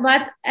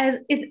 But as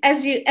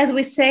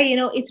we say,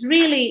 it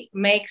really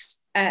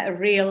makes a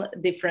real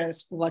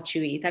difference what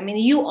you eat. I mean,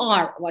 you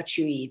are what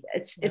you eat.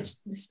 That's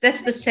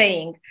the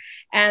saying,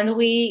 and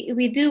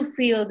we do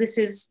feel this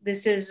is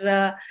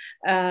one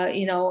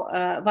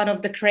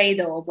of the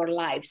credo of our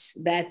lives,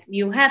 that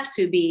you have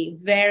to be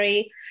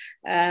very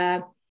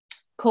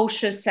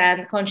cautious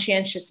and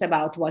conscientious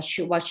about what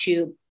you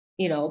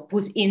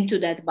put into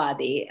that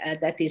body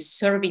that is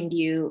serving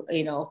you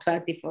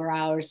 24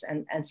 hours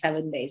and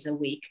 7 days a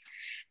week.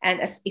 And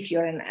if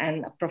you're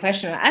a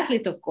professional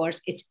athlete, of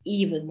course, it's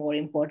even more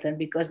important,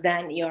 because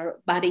then your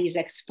body is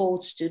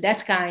exposed to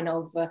that kind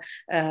of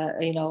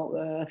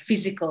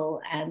physical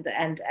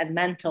and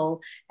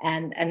mental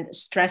and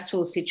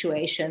stressful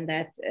situation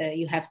that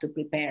you have to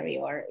prepare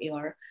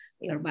your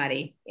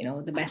body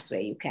the best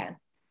way you can.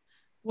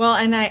 Well,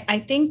 and I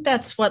think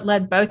that's what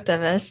led both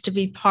of us to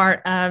be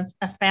part of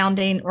a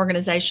founding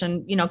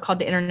organization, called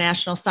the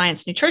International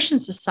Science Nutrition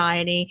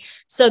Society,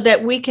 so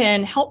that we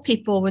can help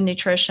people with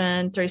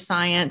nutrition through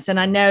science. And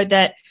I know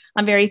that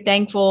I'm very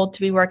thankful to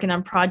be working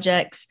on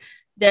projects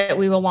that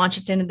we will launch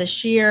at the end of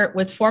this year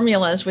with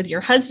formulas with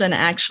your husband,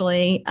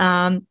 actually,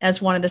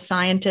 as one of the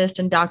scientists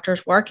and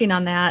doctors working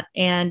on that.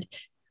 And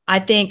I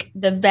think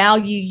the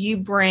value you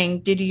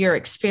bring due to your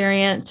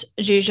experience,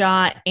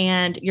 Zsuzsa,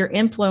 and your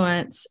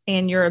influence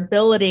and your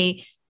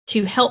ability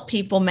to help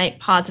people make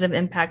positive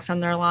impacts on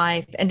their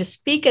life and to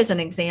speak as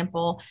an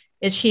example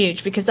is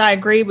huge, because I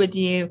agree with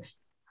you,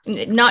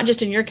 not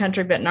just in your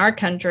country, but in our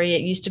country,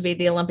 it used to be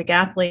the Olympic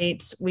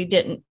athletes. We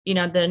didn't,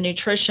 the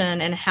nutrition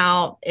and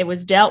how it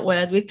was dealt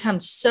with. We've come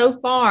so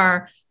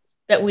far,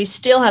 but we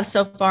still have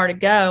so far to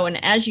go.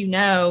 And as you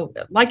know,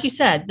 like you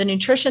said, the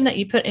nutrition that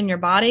you put in your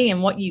body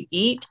and what you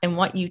eat and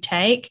what you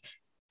take,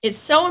 it's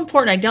so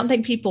important. I don't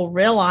think people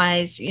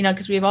realize,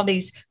 because we have all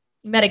these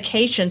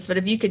medications, but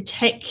if you could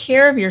take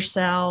care of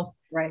yourself,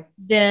 right,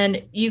 then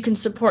you can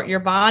support your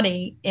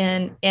body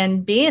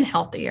in being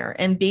healthier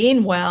and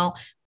being well.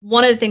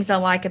 One of the things I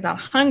like about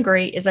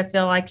Hungary is I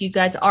feel like you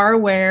guys are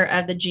aware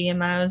of the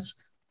GMOs.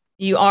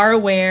 You are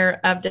aware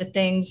of the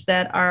things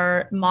that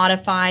are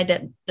modified,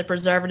 that the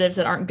preservatives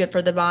that aren't good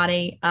for the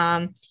body.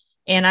 And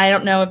I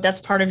don't know if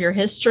that's part of your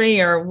history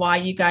or why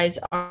you guys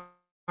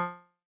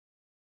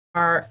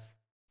are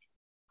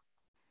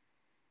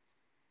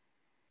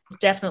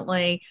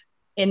definitely,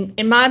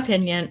 in my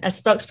opinion, a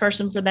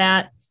spokesperson for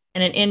that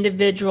and an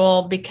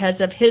individual because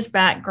of his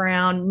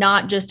background,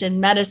 not just in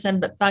medicine,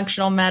 but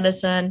functional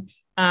medicine,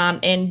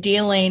 and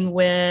dealing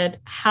with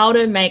how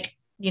to make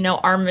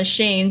our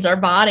machines, our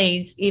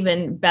bodies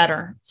even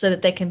better so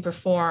that they can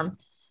perform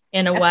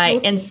in a way,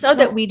 and so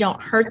that we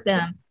don't hurt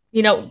them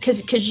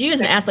because you as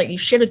an athlete, you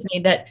shared with me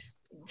that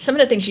some of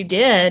the things you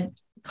did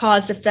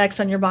caused effects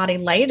on your body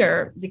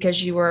later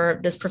because you were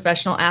this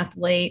professional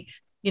athlete.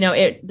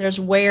 There's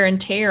wear and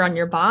tear on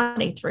your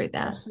body through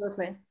that.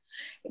 Absolutely.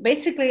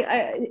 Basically,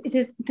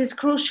 it is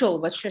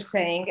crucial what you're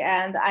saying.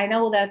 And I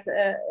know that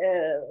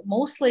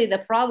mostly the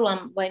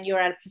problem when you're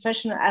a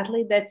professional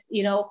athlete, that,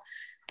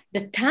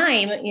 the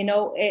time,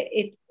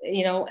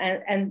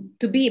 and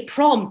to be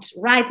prompt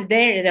right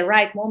there at the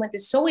right moment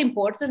is so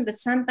important that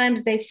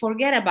sometimes they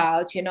forget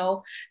about,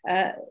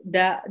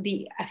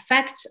 the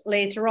effects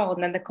later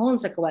on and the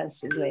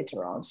consequences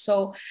later on.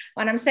 So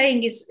what I'm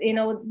saying is,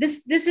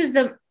 this is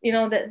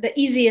the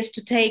easiest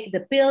to take the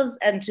pills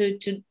and to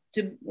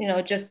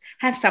just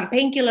have some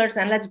painkillers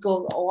and let's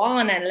go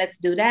on and let's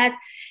do that.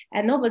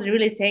 And nobody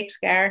really takes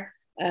care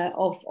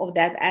of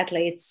that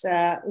athlete's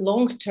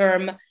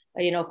long-term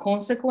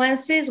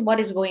consequences, what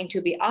is going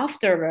to be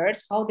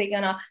afterwards, how they're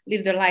gonna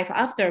live their life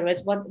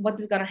afterwards, what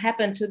is gonna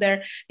happen to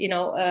their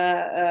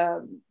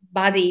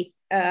body,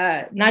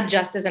 not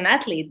just as an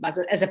athlete but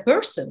as a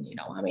person.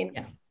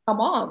 Come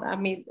on,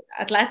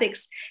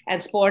 athletics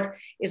and sport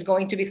is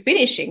going to be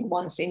finishing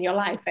once in your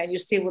life, and you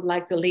still would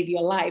like to live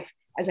your life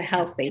as a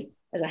healthy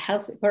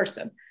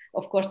person.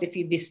 Of course, if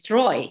you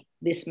destroy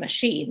this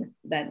machine,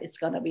 then it's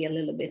going to be a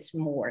little bit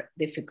more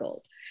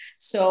difficult.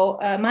 So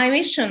my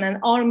mission and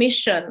our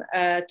mission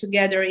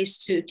together is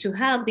to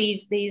help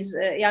these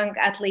young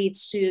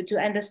athletes to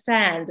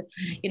understand,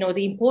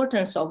 the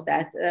importance of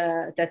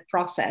that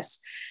process,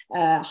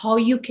 how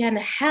you can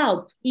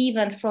help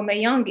even from a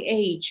young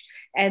age,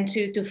 and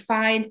to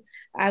find,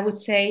 I would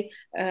say,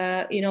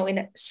 in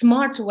a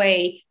smart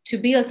way to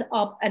build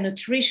up a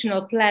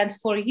nutritional plan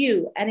for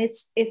you. And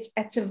it's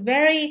a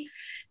very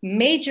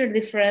major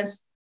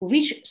difference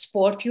which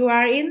sport you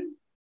are in,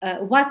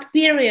 what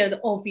period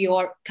of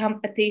your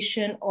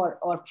competition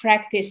or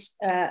practice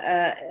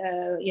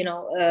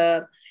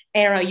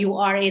era you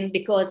are in,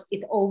 because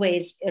it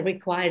always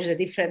requires a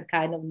different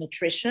kind of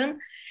nutrition.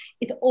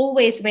 It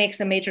always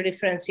makes a major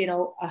difference,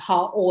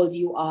 how old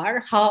you are,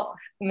 how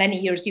many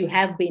years you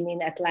have been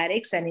in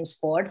athletics and in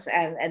sports,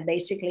 and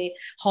basically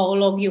how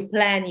long you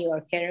plan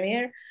your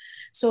career.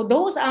 So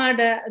those are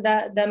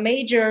the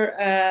major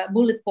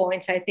bullet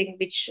points, I think,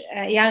 which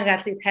a young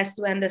athlete has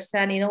to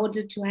understand in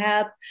order to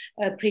help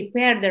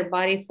prepare their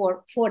body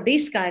for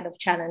these kind of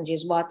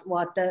challenges, what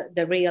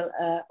the real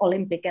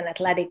Olympic and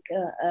athletic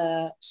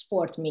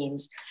sport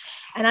means.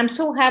 And I'm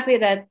so happy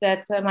that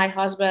my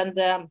husband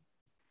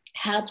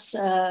helps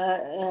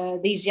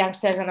these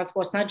youngsters, and of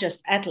course not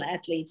just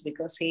athletes,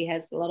 because he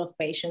has a lot of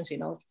patience,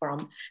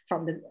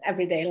 from the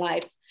everyday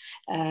life,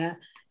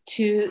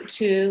 to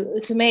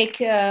make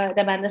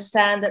them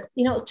understand that,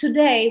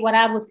 today what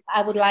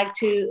I would like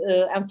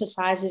to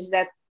emphasize is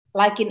that,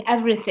 like in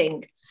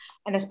everything,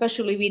 and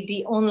especially with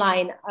the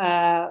online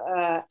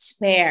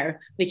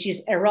sphere which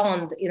is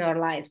around in our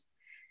life,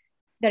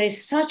 there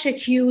is such a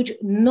huge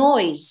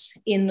noise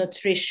in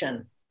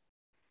nutrition.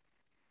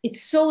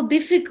 It's so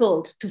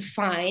difficult to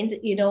find,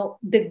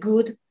 the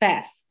good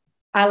path,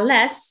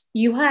 unless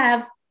you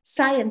have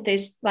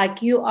scientists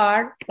like you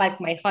are, like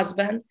my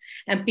husband,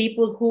 and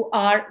people who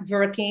are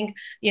working,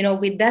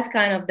 with that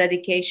kind of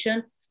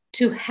dedication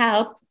to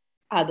help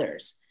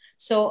others.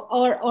 So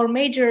our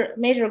major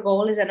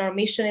goal is, and our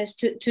mission is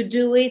to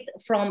do it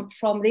from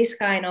this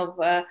kind of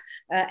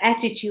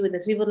attitude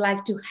that we would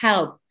like to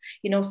help.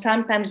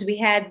 Sometimes we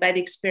had bad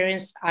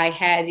experience. I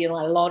had, a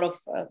lot of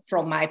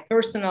from my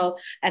personal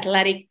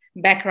athletic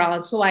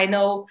background. So I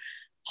know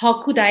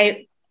how could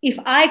I, if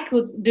I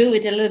could do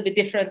it a little bit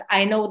different,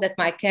 I know that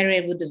my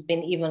career would have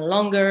been even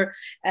longer.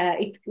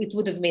 It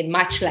would have been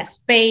much less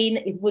pain.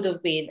 It would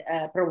have been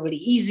probably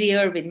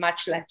easier, with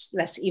much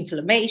less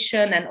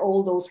inflammation and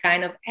all those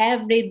kind of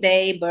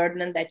everyday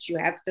burden that you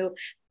have to,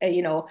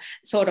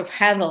 sort of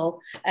handle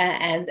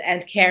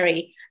and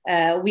carry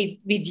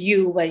with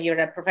you when you're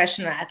a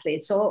professional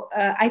athlete. So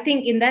I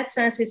think in that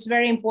sense, it's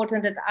very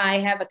important that I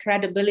have a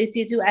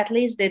credibility to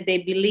athletes, that they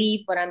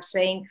believe what I'm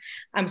saying.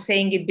 I'm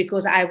saying it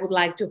because I would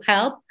like to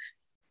help.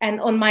 And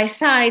on my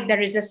side,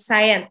 there is a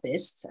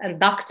scientist and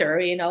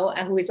doctor,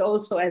 who is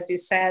also, as you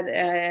said,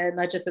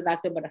 not just a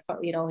doctor, but,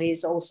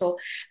 he's also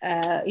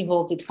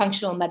involved with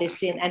functional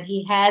medicine. And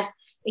he has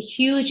a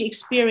huge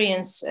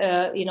experience,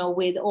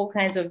 with all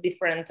kinds of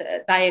different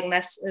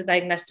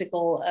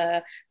diagnostical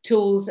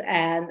tools,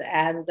 and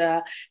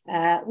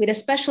with a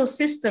special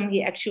system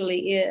he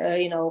actually,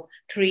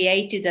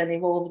 created and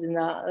evolved in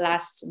the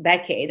last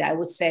decade, I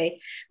would say,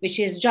 which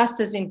is just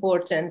as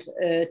important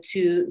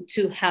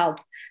to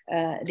help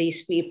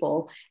these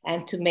people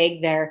and to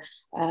make their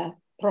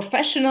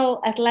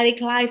professional athletic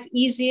life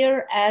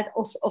easier, and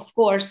also, of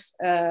course,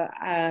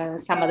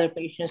 some other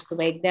patients to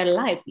make their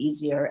life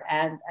easier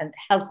and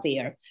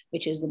healthier,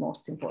 which is the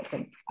most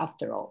important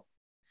after all.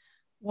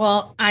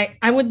 Well,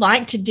 I would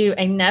like to do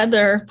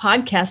another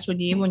podcast with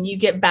you when you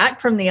get back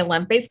from the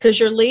Olympics, because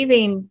you're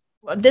leaving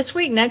this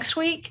week, next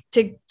week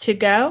to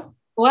go.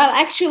 Well,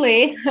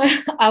 actually,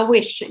 I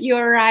wish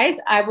you're right.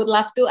 I would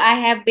love to. I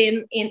have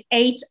been in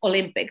 8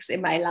 Olympics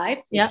in my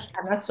life. Yeah.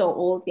 I'm not so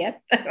old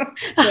yet, so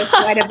it's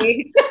quite a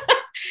big.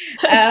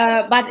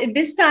 But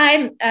this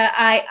time,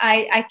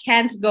 I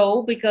can't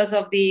go because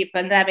of the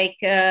pandemic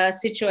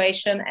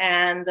situation.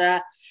 And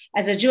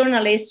as a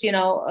journalist,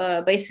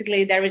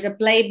 basically there is a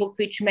playbook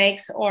which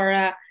makes,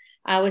 or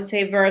I would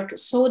say, work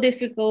so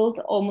difficult,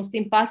 almost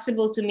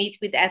impossible to meet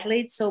with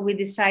athletes. So we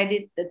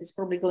decided that it's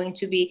probably going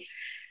to be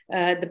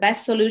the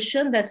best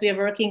solution, that we are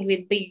working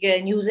with big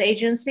news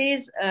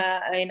agencies,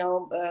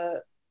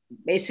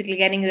 basically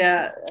getting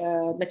the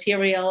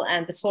material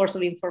and the source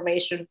of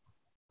information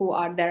who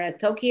are there at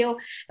Tokyo,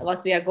 and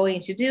what we are going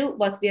to do,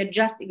 what we are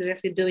just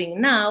exactly doing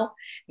now.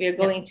 We are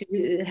going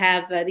to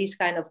have these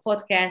kind of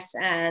podcasts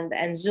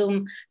and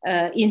Zoom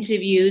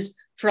interviews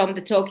from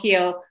the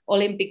Tokyo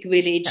Olympic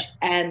Village,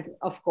 and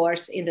of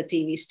course in the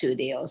TV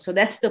studio. So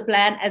that's the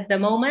plan at the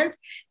moment.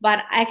 But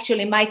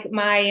actually my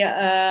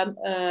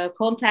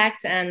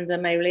contact and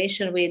my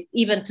relation with,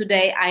 even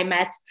today I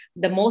met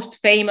the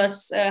most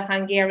famous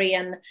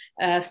Hungarian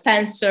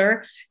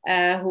fencer,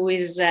 who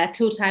is a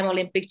 2-time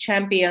Olympic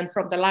champion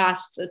from the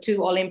last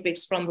 2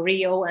 Olympics, from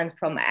Rio and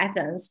from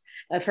Athens,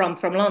 from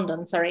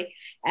London, sorry.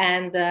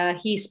 And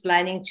he's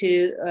planning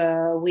to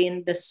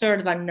win the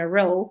 3rd one in a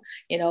row,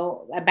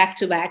 back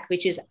to back,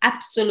 which is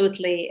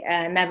absolutely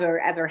never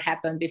ever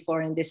happened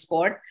before in this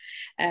sport.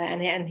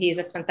 And he's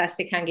a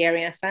fantastic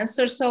Hungarian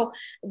fencer. So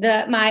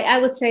I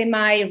would say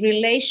my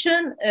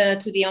relation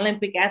to the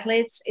Olympic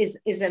athletes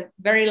is a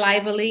very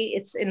lively.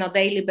 It's in a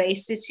daily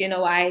basis.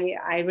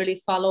 I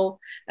really follow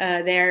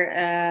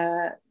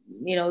their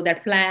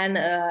plan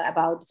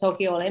about the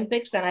Tokyo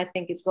Olympics, and I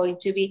think it's going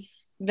to be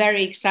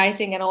very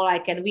exciting. And all I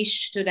can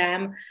wish to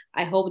them,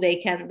 I hope they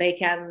can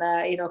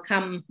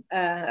come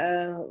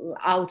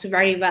out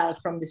very well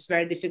from this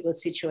very difficult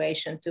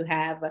situation, to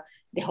have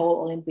the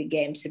whole Olympic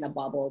Games in a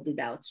bubble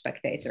without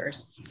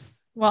spectators.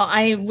 Well,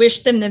 I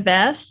wish them the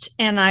best,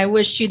 and I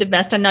wish you the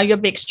best. I know you'll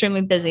be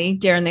extremely busy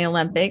during the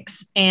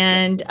Olympics,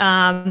 and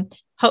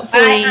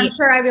hopefully, I'm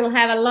sure I will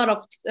have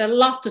a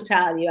lot to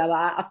tell you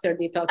about after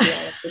the Tokyo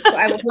Olympics. So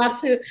I would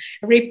love to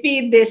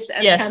repeat this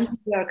and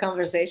continue our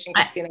conversation,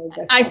 Christina.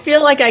 I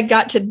feel like I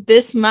got to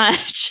this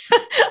much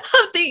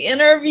of the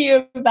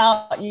interview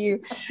about you,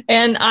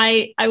 and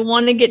I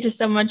want to get to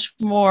so much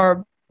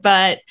more,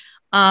 but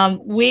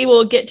we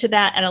will get to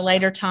that at a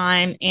later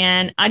time.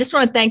 And I just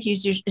want to thank you,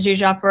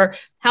 Zsuzsa, for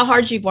how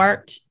hard you've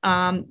worked.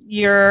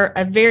 You're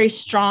a very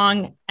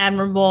strong,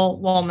 admirable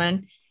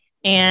woman,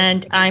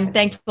 and I'm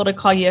thankful to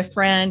call you a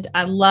friend.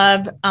 I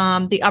love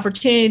the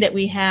opportunity that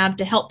we have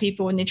to help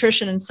people with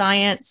nutrition and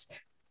science.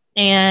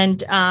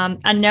 And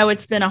I know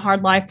it's been a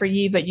hard life for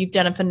you, but you've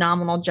done a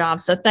phenomenal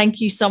job. So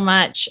thank you so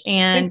much.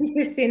 And thank you,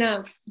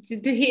 Christina.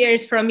 To hear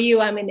it from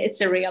you, I mean,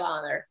 it's a real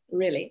honor,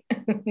 really.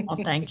 Well,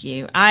 thank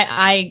you.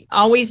 I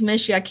always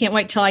miss you. I can't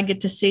wait till I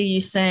get to see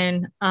you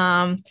soon.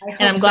 And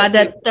I'm glad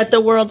that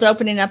the world's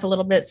opening up a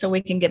little bit so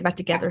we can get back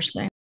together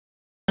soon.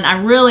 I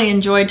really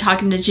enjoyed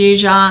talking to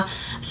Zsuzsa.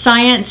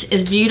 Science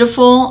is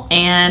beautiful,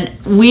 and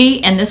we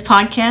in this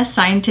podcast,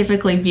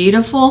 Scientifically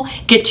Beautiful,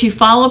 get to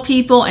follow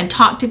people and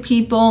talk to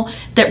people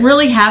that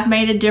really have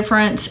made a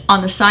difference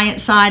on the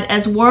science side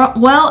as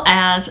well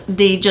as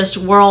the just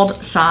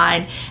world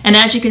side. And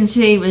as you can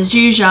see with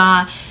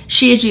Zsuzsa,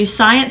 she has used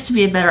science to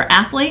be a better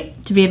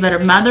athlete, to be a better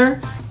mother,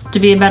 to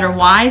be a better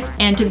wife,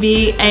 and to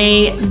be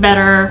a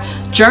better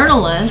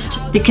journalist,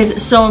 because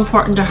it's so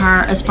important to her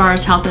as far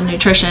as health and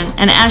nutrition.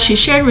 And as she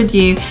shared with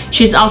you,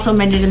 she's also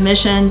made it a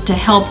mission to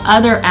help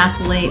other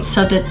athletes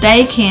so that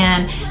they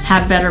can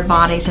have better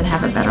bodies and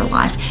have a better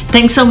life.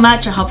 Thanks so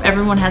much. I hope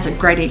everyone has a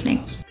great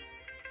evening.